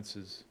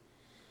consequences.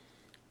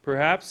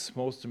 Perhaps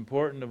most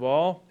important of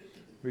all,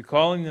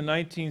 recalling the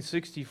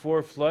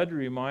 1964 flood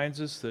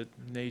reminds us that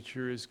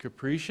nature is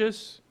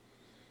capricious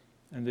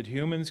and that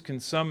humans can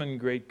summon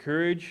great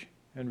courage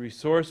and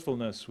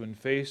resourcefulness when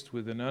faced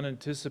with an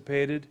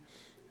unanticipated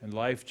and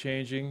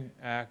life-changing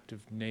act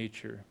of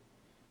nature.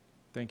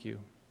 Thank you.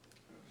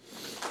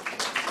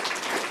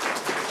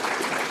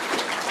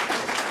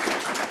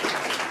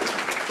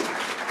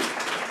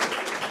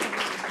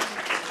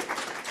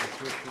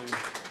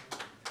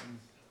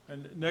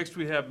 And next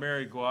we have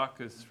Mary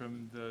Guacas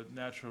from the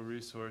Natural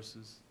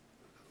Resources.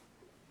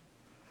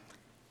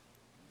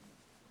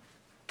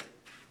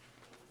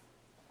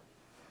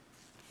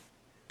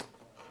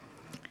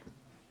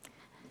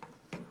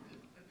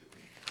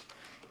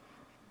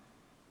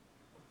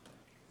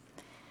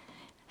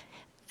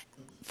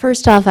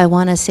 First off, I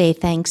want to say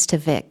thanks to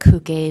Vic, who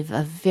gave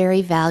a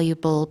very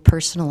valuable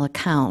personal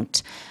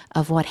account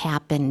of what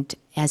happened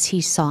as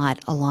he saw it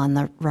along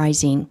the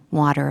rising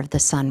water of the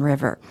Sun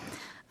River.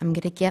 I'm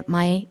going to get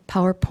my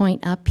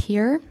PowerPoint up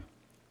here,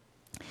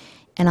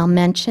 and I'll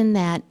mention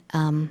that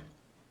we're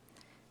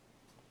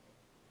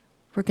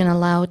going to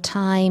allow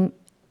time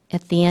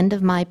at the end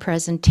of my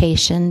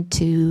presentation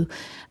to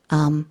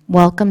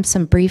welcome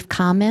some brief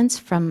comments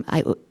from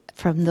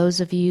those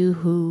of you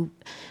who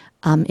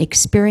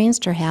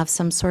experienced or have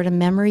some sort of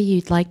memory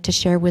you'd like to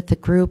share with the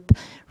group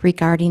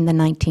regarding the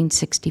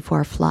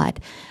 1964 flood.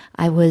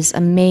 I was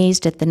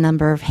amazed at the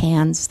number of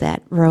hands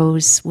that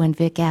rose when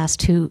Vic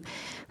asked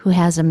who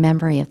has a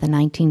memory of the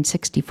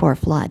 1964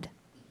 flood.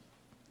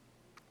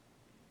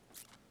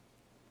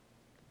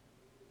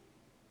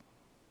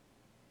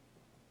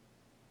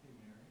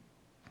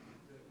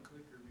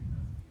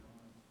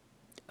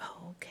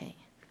 Oh, okay.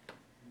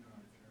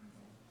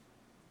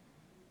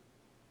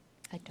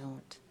 I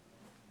don't.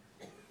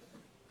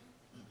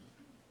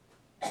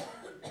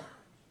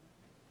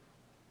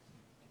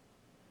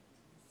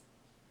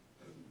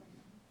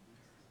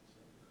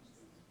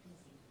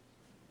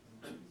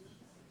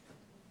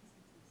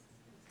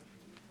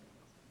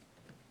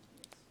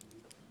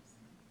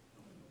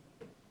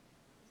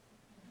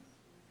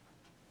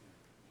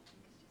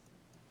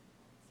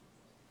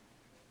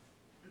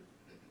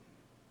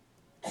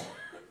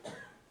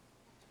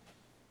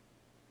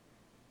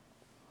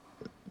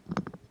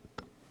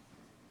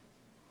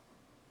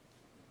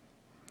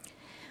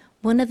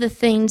 One of the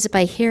things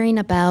by hearing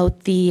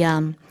about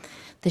the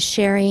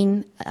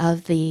sharing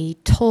of the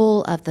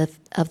toll of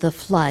the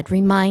flood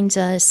reminds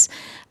us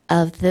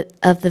of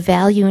the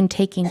value in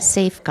taking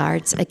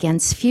safeguards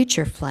against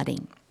future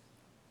flooding.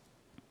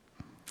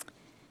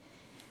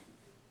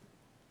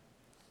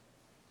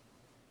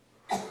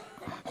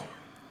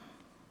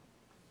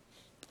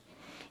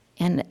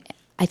 And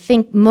I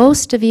think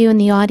most of you in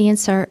the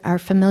audience are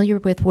familiar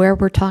with where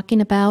we're talking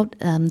about.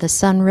 The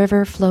Sun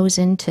River flows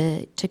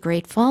into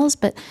Great Falls,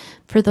 but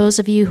for those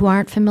of you who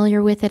aren't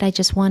familiar with it, I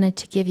just wanted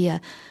to give you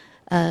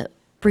a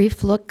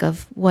brief look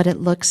of what it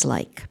looks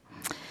like.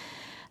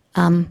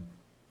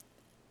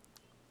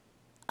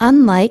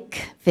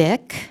 Unlike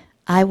Vic,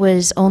 I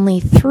was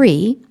only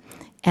 3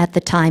 at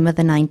the time of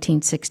the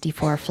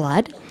 1964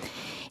 flood,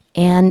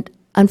 and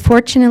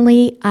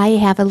unfortunately, I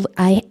have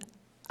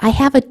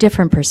a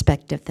different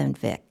perspective than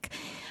Vic.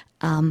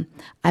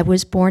 I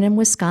was born in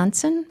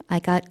Wisconsin. I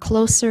got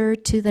closer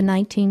to the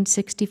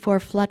 1964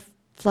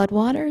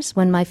 floodwaters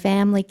when my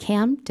family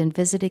camped and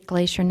visited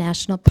Glacier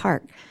National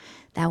Park.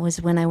 That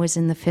was when I was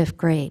in the 5th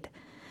grade.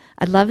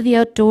 I love the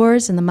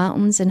outdoors and the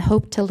mountains and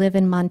hope to live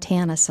in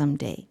Montana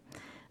someday.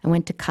 I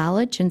went to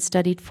college and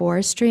studied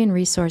forestry and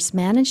resource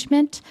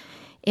management,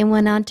 and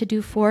went on to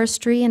do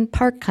forestry and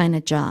park kind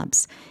of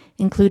jobs,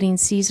 including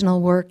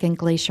seasonal work in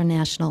Glacier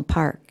National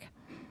Park.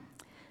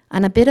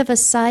 On a bit of a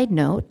side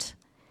note,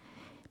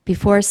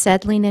 before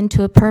settling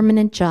into a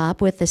permanent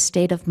job with the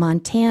state of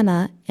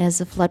Montana as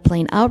a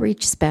floodplain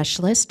outreach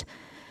specialist,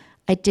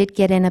 I did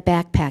get in a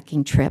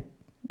backpacking trip,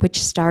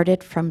 which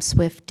started from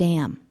Swift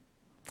Dam.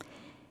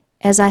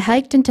 As I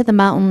hiked into the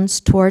mountains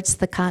towards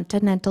the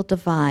Continental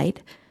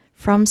Divide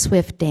from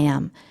Swift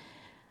Dam,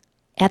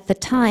 at the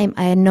time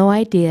I had no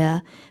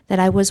idea that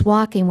I was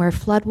walking where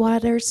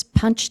floodwaters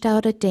punched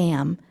out a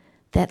dam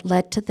that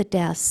led to the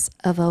deaths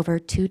of over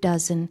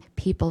 24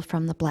 people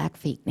from the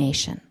Blackfeet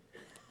Nation.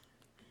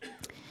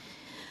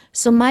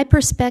 So my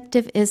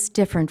perspective is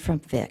different from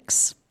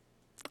Vic's.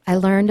 I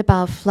learned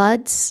about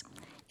floods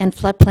and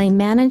floodplain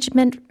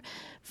management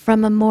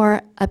from a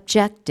more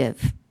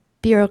objective,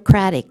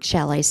 bureaucratic,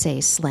 shall I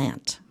say,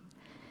 slant.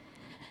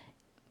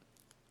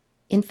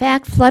 In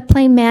fact,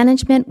 floodplain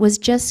management was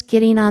just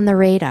getting on the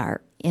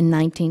radar in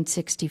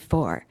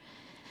 1964.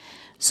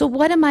 So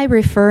what am I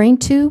referring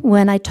to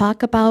when I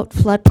talk about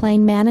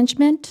floodplain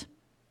management?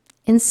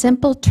 In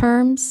simple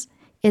terms,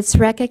 it's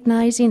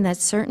recognizing that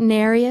certain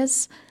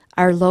areas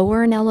are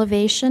lower in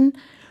elevation,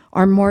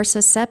 are more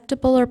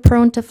susceptible or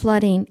prone to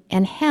flooding,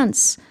 and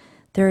hence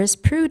there is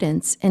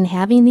prudence in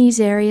having these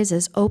areas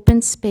as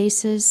open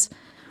spaces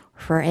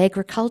for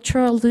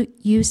agricultural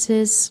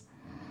uses,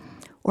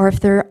 or if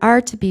there are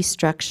to be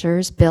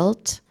structures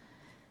built,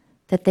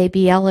 that they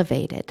be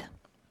elevated.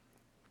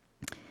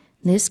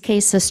 In this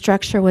case, the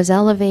structure was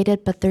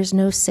elevated, but there's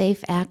no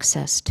safe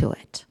access to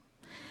it.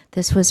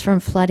 This was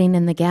from flooding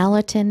in the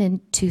Gallatin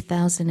in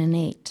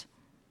 2008.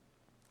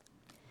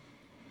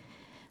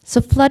 So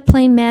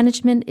floodplain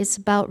management is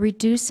about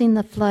reducing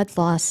the flood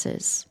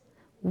losses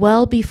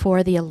well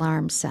before the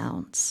alarm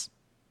sounds,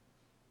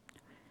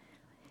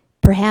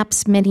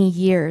 perhaps many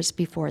years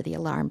before the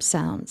alarm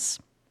sounds.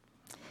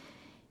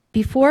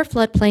 Before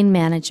floodplain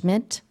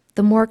management,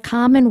 the more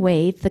common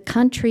way the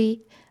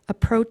country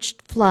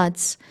approached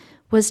floods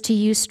was to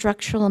use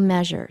structural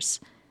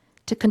measures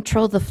to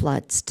control the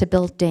floods, to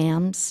build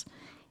dams,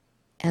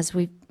 as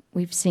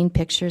we've seen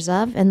pictures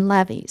of, and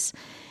levees.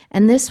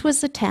 And this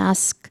was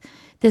tasked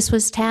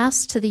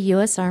to the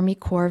U.S. Army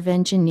Corps of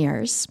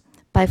Engineers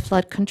by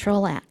flood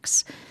control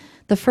acts.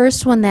 The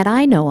first one that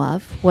I know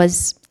of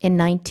was in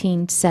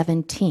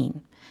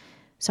 1917.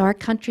 So our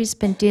country's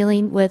been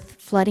dealing with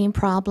flooding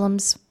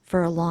problems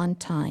for a long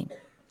time.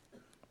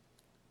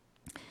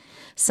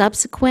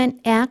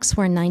 Subsequent acts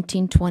were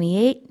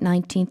 1928,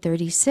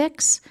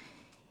 1936,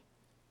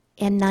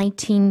 and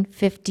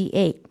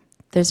 1958.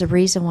 There's a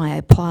reason why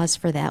I paused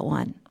for that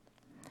one.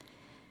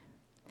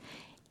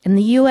 And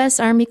the U.S.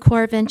 Army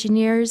Corps of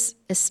Engineers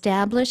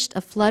established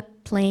a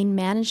floodplain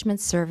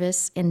management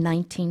service in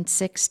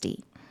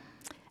 1960.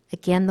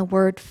 Again, the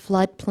word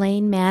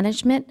floodplain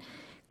management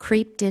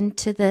creeped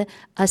into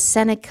a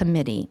Senate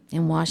committee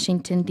in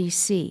Washington,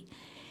 D.C.,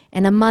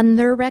 and among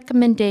their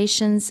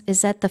recommendations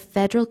is that the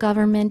federal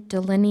government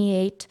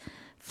delineate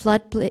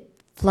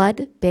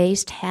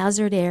flood-based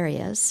hazard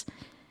areas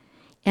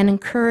and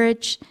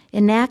encourage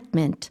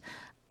enactment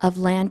of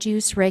land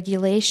use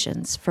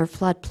regulations for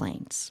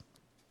floodplains.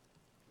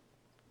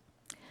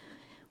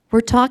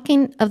 We're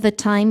talking of the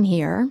time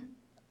here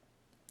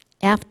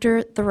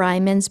after the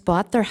Rymans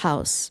bought their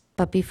house,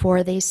 but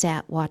before they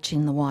sat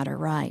watching the water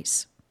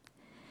rise.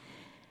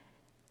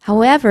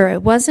 However,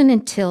 it wasn't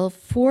until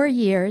 4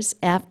 years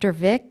after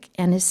Vic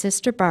and his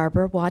sister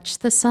Barbara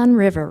watched the Sun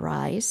River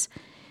rise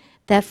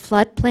that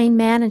floodplain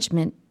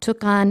management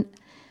took on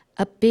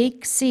a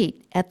big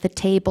seat at the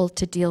table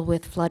to deal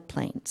with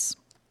floodplains.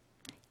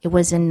 It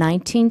was in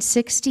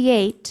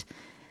 1968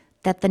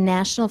 that the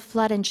National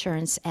Flood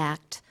Insurance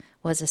Act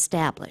was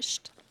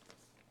established.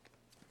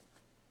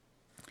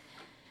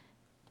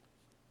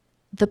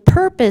 The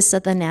purpose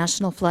of the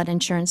National Flood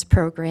Insurance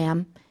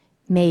Program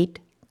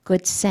made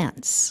good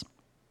sense.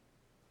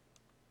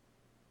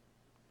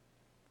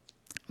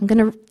 I'm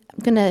going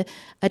to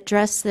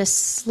address this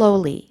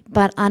slowly,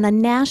 but on a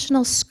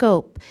national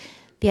scope,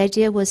 the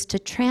idea was to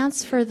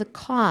transfer the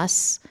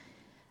costs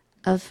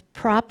of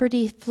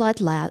property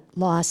flood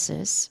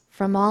losses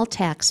from all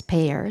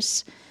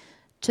taxpayers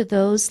to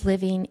those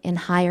living in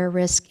higher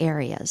risk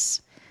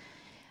areas,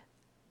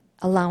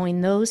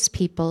 allowing those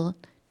people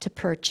to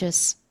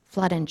purchase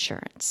flood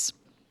insurance.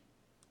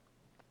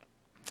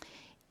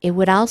 It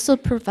would also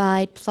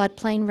provide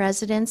floodplain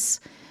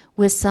residents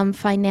with some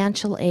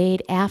financial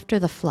aid after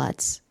the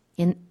floods,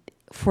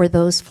 for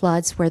those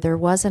floods where there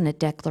wasn't a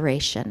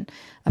declaration,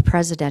 a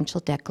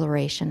presidential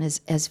declaration,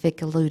 as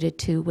Vic alluded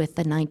to with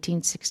the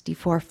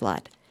 1964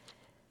 flood.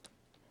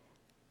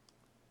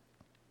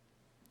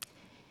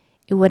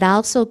 It would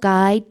also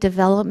guide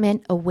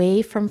development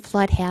away from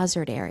flood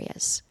hazard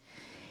areas.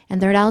 And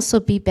there'd also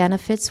be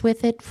benefits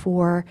with it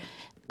for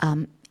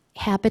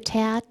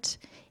habitat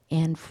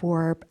and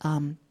for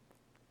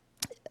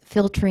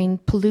filtering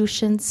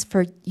pollutions,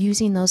 for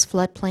using those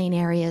floodplain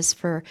areas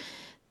for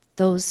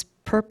those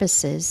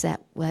purposes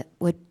that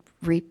would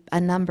reap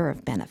a number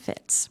of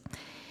benefits.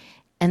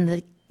 And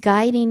the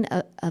guiding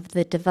of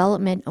the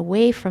development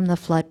away from the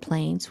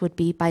floodplains would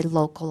be by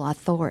local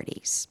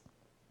authorities.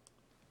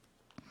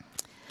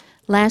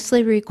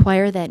 Lastly,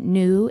 require that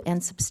new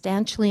and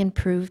substantially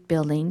improved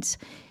buildings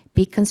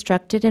be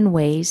constructed in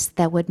ways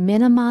that would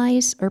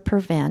minimize or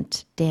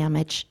prevent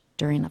damage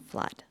during a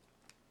flood.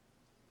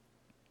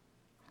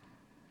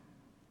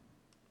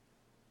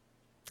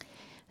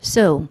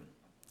 So,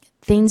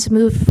 things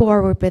moved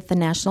forward with the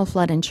National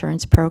Flood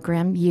Insurance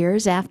Program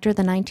years after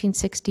the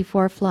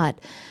 1964 flood.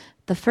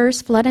 The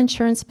first flood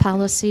insurance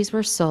policies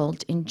were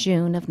sold in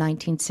June of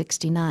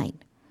 1969.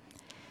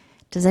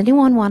 Does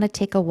anyone want to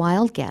take a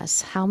wild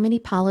guess how many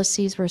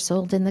policies were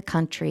sold in the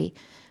country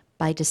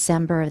by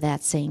December of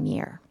that same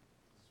year?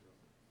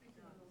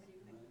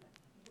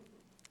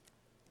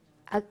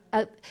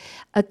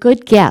 A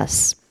good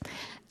guess.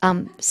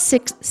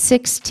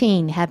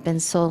 16 have been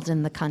sold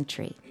in the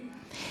country.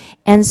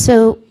 And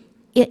so,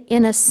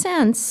 in a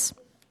sense,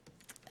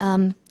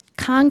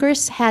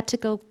 Congress had to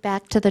go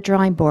back to the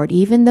drawing board.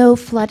 Even though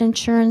flood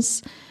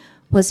insurance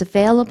was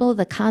available,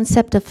 the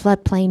concept of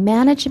floodplain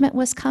management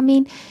was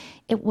coming,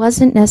 it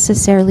wasn't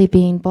necessarily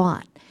being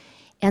bought.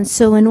 And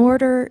so in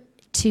order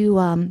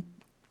to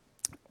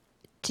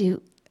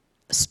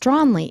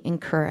strongly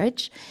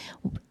encourage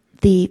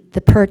the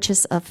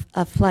purchase of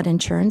flood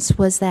insurance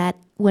was that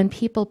when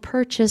people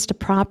purchased a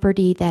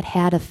property that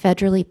had a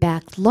federally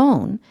backed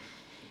loan,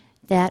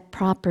 that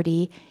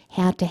property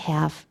had to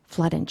have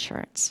flood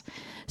insurance.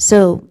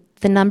 So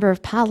the number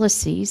of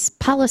policy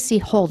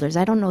holders,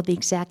 I don't know the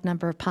exact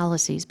number of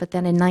policies, but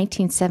then in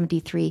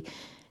 1973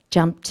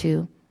 jumped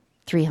to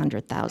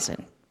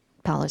 300,000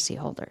 policy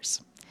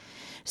holders.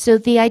 So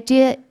the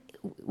idea,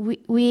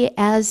 we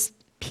as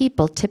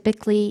people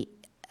typically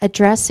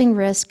addressing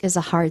risk is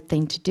a hard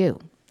thing to do.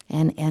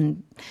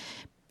 And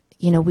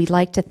you know, we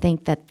like to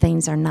think that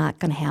things are not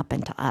going to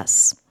happen to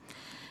us.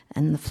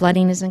 And the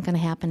flooding isn't going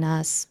to happen to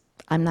us.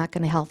 I'm not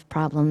going to have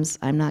problems.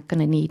 I'm not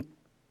going to need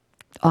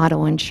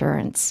auto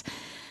insurance.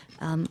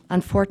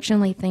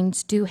 Unfortunately,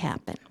 things do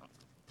happen.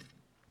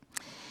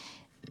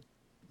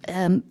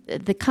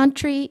 The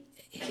country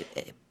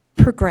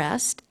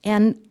progressed,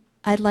 and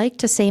I'd like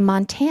to say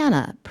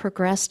Montana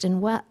progressed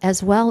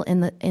as well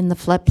in the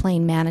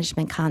floodplain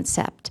management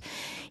concept.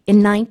 In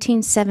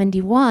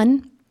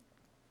 1971,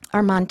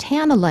 our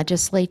Montana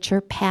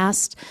legislature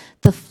passed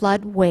the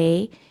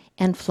Floodway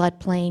and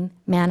Floodplain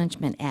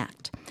Management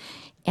Act.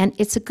 And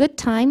it's a good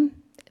time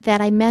that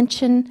I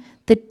mention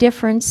the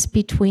difference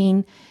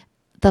between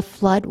the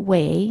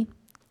floodway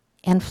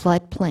and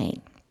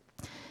floodplain.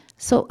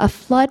 So a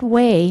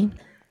floodway,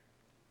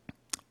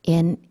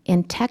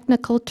 in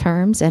technical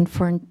terms and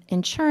for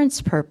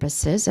insurance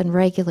purposes and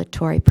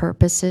regulatory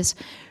purposes,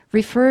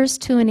 refers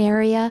to an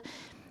area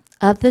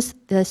of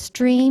the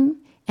stream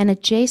and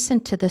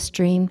adjacent to the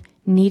stream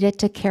needed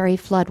to carry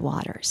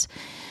floodwaters.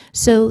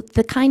 So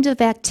the kinds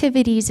of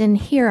activities in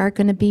here are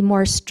going to be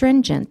more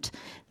stringent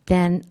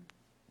than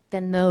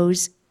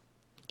those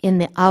in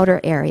the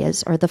outer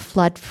areas or the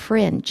flood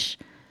fringe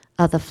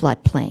of the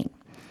floodplain.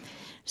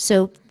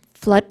 So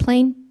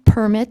floodplain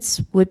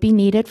permits would be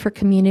needed for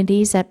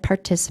communities that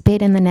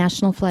participate in the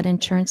National Flood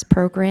Insurance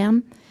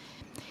Program.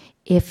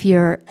 If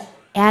you're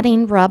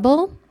adding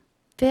rubble,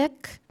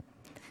 Vic,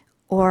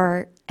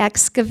 or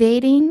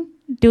excavating,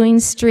 doing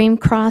stream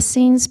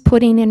crossings,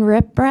 putting in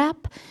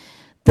riprap,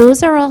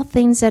 those are all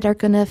things that are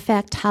going to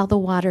affect how the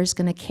water is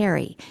going to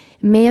carry.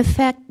 It may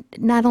affect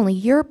not only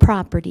your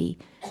property,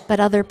 but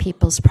other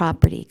people's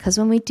property. Because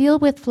when we deal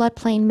with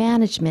floodplain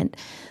management,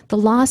 the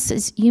loss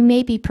is you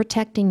may be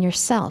protecting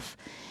yourself,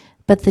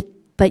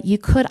 but you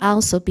could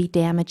also be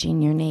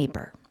damaging your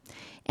neighbor.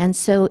 And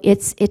so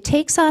it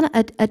takes on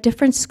a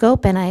different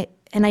scope, and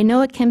I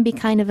know it can be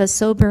kind of a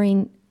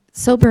sobering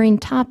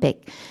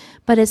topic,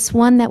 but it's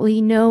one that we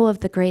know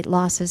of the great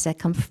losses that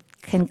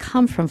can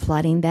come from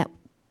flooding, that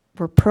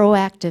we're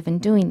proactive in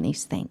doing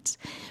these things.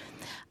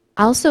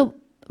 Also,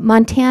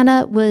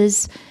 Montana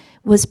was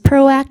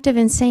proactive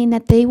in saying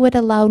that they would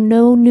allow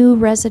no new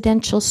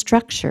residential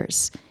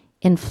structures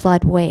in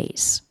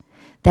floodways.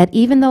 That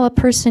even though a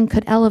person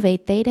could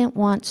elevate, they didn't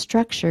want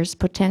structures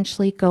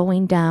potentially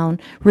going down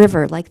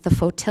river, like the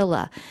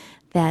flotilla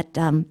that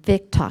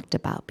Vic talked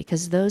about,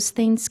 because those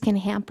things can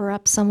hamper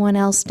up someone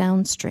else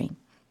downstream.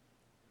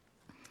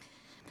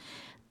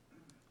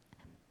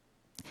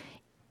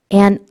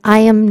 And I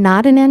am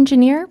not an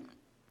engineer,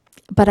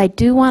 but I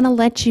do want to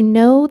let you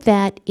know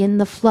that in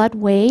the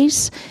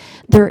floodways,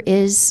 there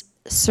is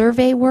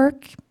survey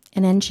work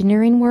and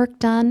engineering work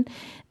done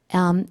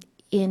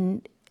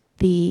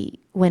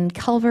when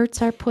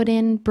culverts are put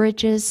in,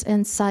 bridges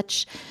and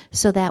such,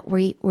 so that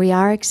we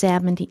are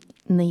examining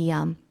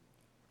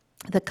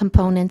the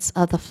components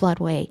of the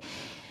floodway.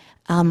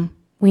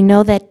 We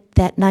know that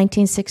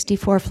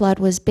 1964 flood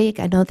was big.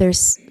 I know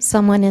there's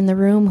someone in the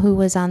room who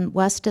was on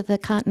west of the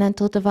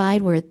Continental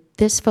Divide where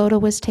this photo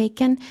was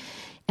taken,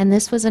 and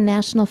this was a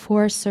National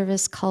Forest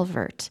Service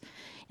culvert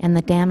and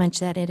the damage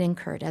that it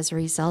incurred as a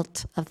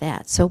result of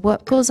that. So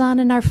what goes on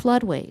in our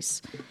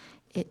floodways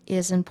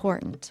is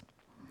important.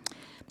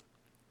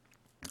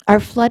 Our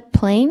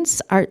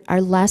floodplains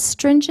are less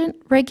stringent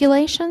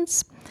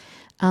regulations.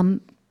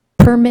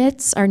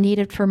 Permits are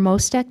needed for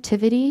most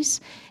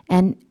activities,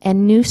 and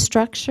new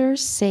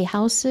structures, say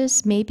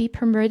houses, may be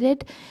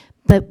permitted,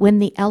 but when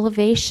the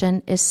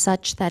elevation is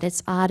such that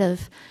it's out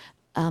of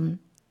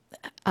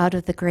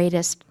the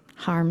greatest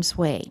harm's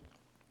way.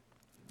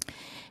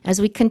 As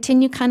we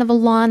continue kind of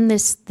along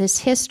this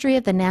history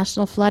of the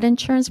National Flood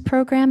Insurance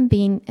Program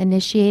being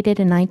initiated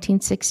in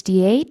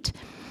 1968,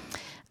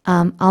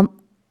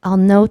 I'll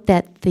note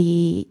that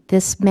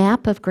this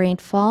map of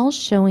Great Falls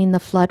showing the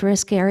flood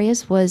risk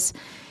areas was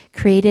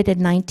created in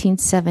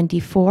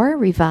 1974,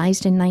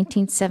 revised in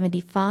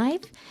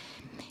 1975,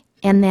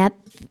 and that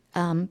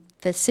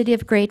the city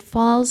of Great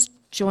Falls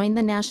joined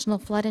the National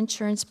Flood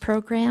Insurance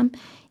Program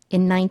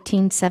in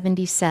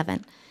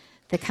 1977.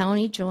 The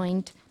county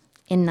joined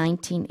in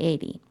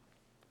 1980.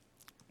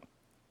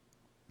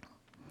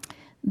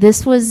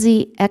 This was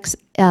the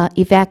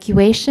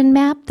evacuation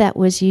map that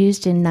was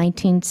used in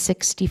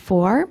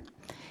 1964.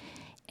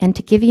 And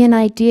to give you an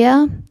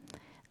idea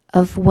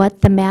of what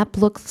the map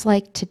looks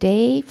like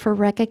today for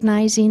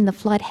recognizing the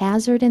flood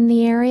hazard in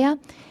the area,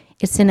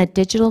 it's in a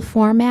digital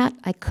format.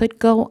 I could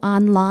go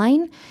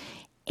online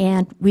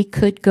and we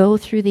could go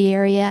through the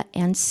area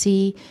and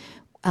see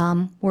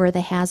where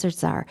the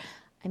hazards are.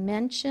 I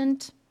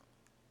mentioned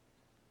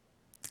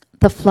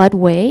the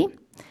floodway.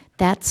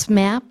 That's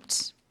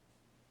mapped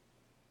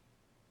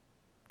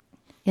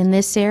in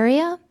this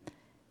area.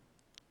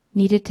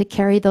 Needed to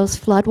carry those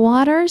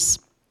floodwaters.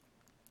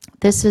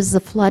 This is the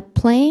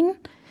floodplain.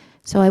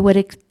 So I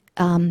would,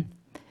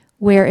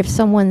 where if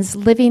someone's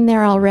living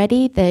there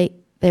already,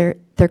 they're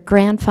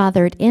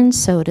grandfathered in,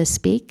 so to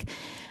speak.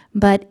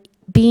 But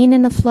being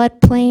in a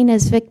floodplain,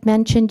 as Vic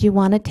mentioned, you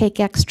want to take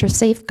extra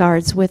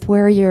safeguards with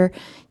where you're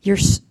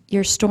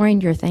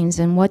storing your things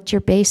and what your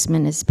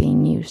basement is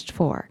being used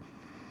for.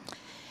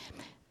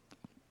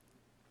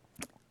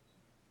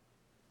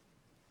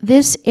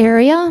 This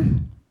area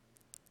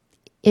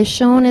is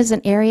shown as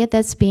an area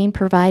that's being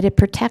provided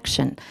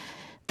protection.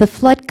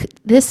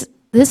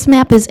 This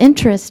map is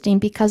interesting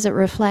because it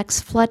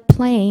reflects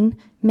floodplain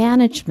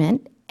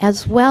management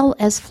as well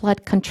as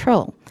flood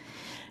control.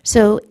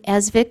 So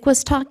as Vic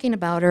was talking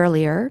about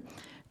earlier,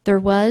 there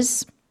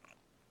was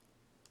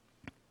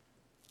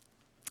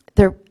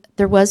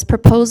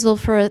proposal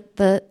for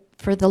the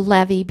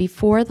levee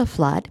before the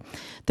flood.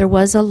 There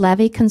was a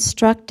levee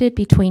constructed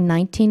between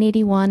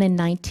 1981 and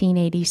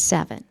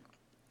 1987.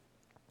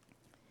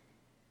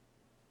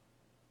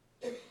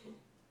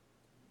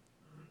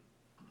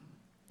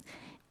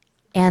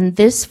 And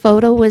this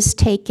photo was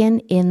taken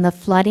in the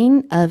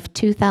flooding of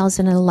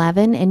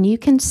 2011, and you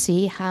can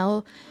see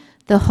how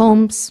the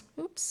homes,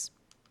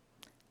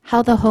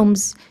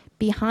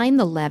 behind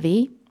the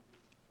levee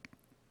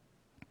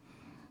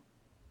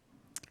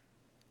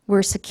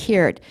were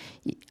secured.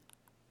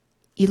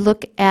 You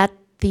look at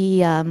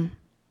the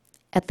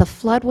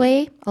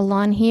floodway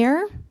along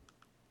here.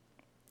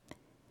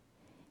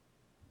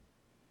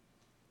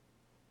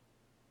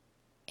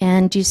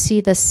 And you see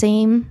the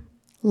same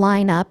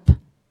lineup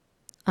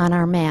on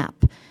our map.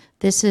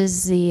 This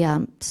is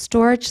the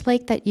storage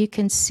lake that you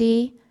can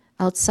see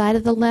outside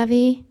of the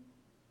levee.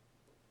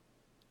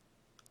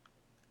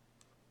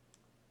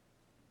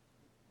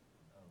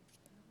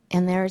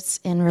 And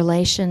there's in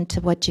relation to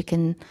what you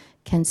can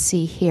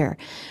see here.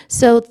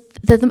 So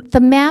the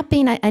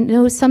mapping, I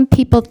know some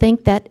people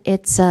think that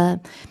it's,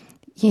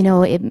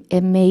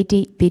 it may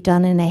be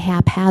done in a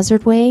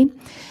haphazard way.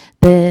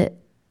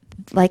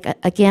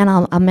 Again,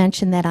 I'll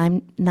mention that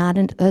I'm not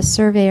a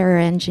surveyor or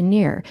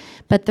engineer,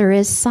 but there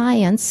is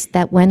science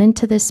that went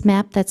into this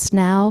map that's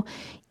now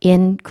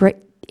in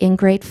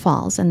Great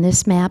Falls, and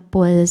this map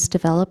was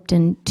developed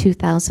in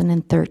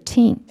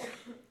 2013.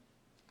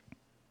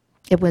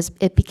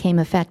 It became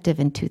effective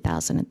in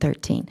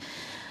 2013.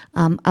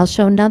 I'll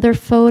show another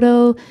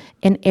photo,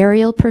 an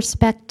aerial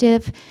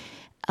perspective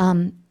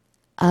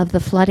of the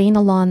flooding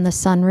along the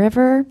Sun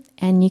River,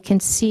 and you can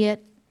see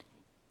it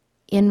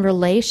in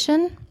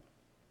relation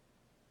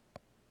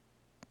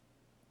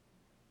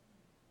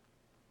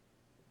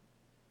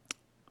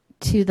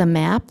to the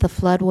map, the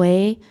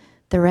floodway,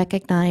 the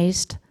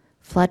recognized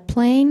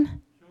floodplain.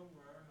 Show them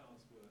where our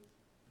house was.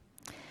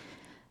 Just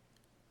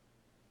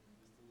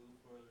a little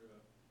farther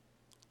up.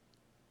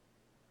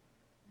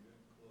 You're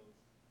getting close.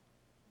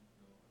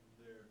 No,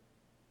 there.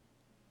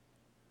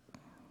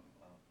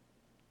 Wow.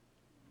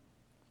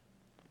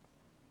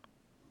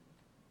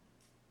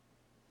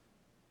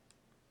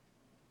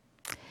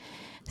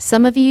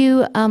 Some of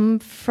you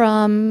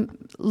from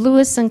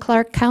Lewis and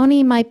Clark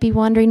County might be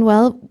wondering,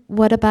 well,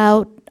 what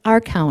about our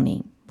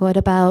county? What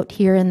about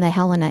here in the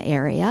Helena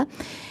area?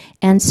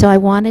 And so I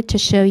wanted to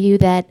show you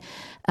that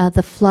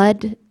the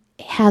flood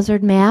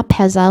hazard map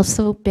has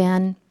also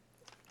been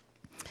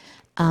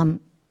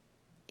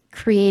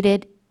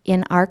created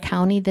in our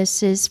county.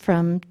 This is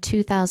from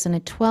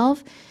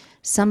 2012.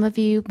 Some of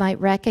you might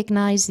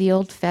recognize the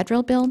old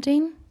federal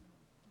building,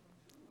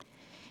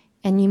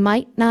 and you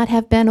might not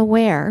have been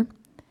aware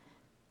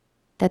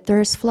that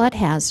there's flood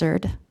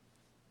hazard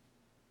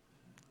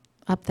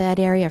up that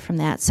area from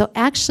that. So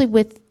actually,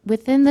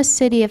 within the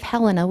city of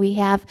Helena, we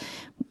have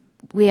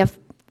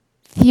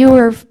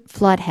fewer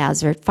flood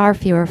hazard, far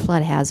fewer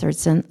flood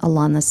hazards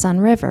along the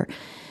Sun River,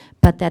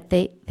 but that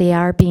they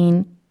are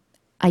being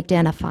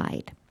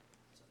identified.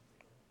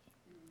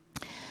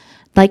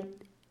 Like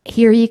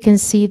here you can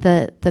see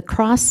the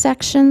cross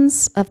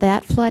sections of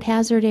that flood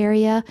hazard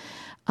area,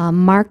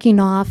 marking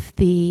off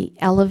the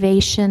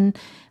elevation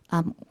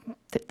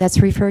that's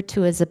referred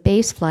to as a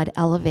base flood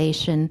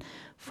elevation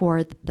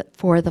for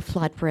the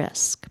flood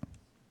risk.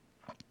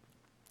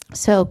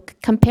 So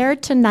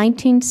compared to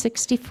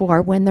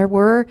 1964, when there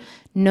were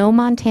no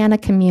Montana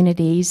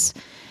communities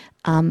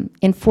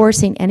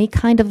enforcing any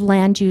kind of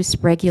land use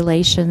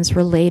regulations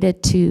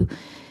related to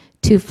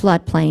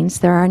floodplains,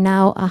 there are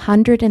now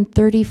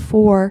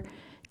 134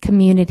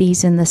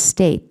 communities in the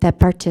state that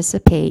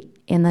participate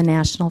in the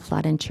National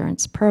Flood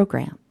Insurance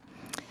Program.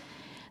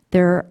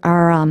 There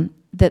are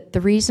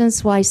the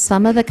reasons why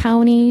some of the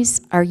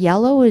counties are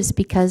yellow is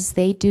because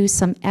they do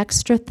some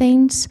extra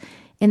things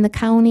in the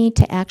county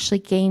to actually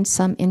gain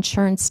some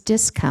insurance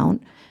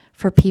discount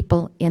for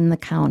people in the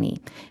county.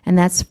 And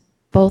that's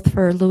both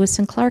for Lewis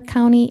and Clark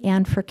County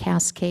and for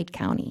Cascade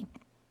County.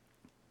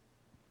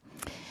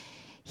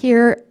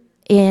 Here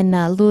in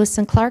Lewis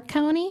and Clark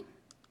County,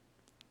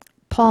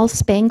 Paul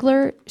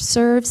Spangler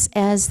serves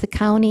as the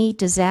county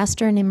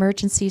disaster and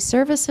emergency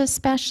services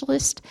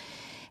specialist,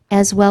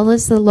 as well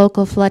as the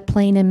local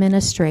floodplain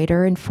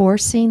administrator,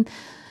 enforcing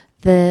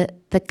the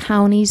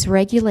county's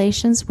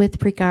regulations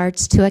with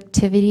regards to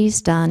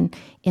activities done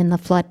in the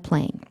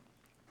floodplain.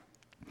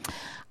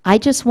 I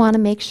just want to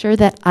make sure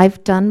that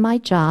I've done my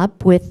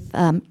job with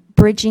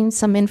bridging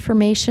some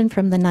information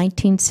from the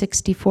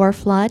 1964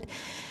 flood,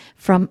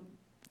 from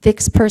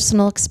Vic's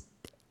personal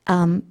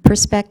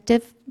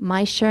perspective,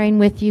 my sharing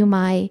with you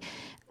my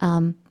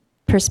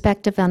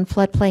perspective on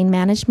floodplain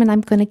management.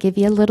 I'm going to give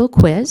you a little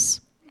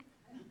quiz.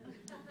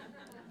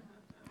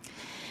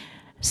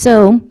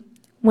 So,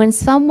 when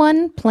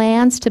someone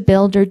plans to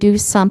build or do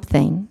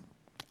something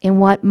in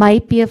what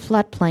might be a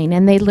floodplain,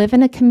 and they live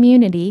in a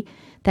community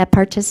that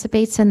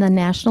participates in the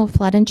National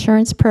Flood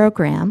Insurance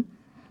Program,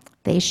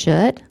 they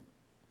should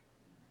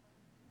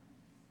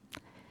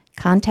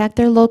contact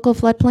their local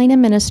floodplain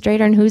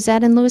administrator, and who's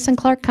that in Lewis and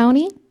Clark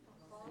County?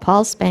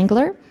 Paul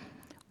Spangler.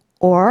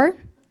 Or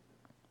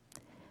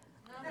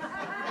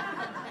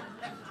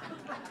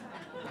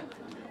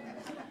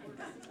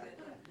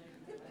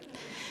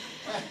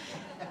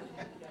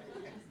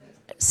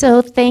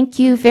so thank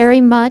you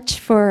very much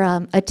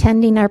for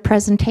attending our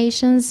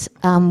presentations.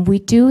 We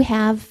do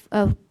have,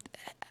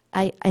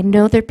 I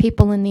know there are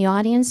people in the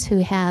audience who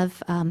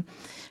have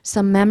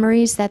some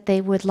memories that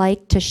they would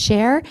like to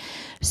share.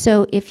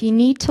 So if you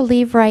need to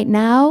leave right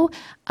now,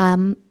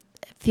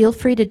 feel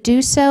free to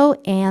do so,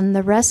 and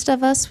the rest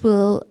of us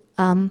will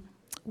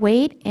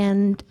wait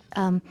and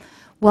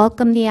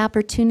welcome the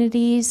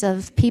opportunities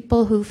of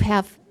people who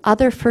have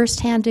other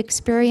firsthand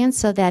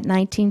experience of that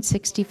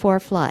 1964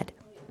 flood.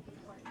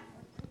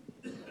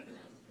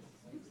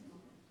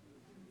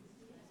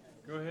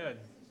 Go ahead.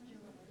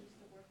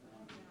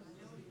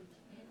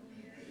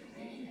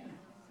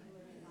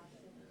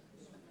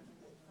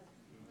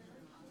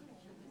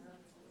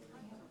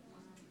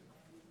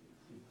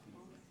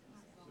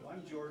 So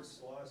I'm George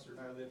Slosser, and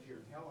I live here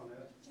in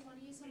Helena. Do you want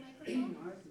to use the microphone?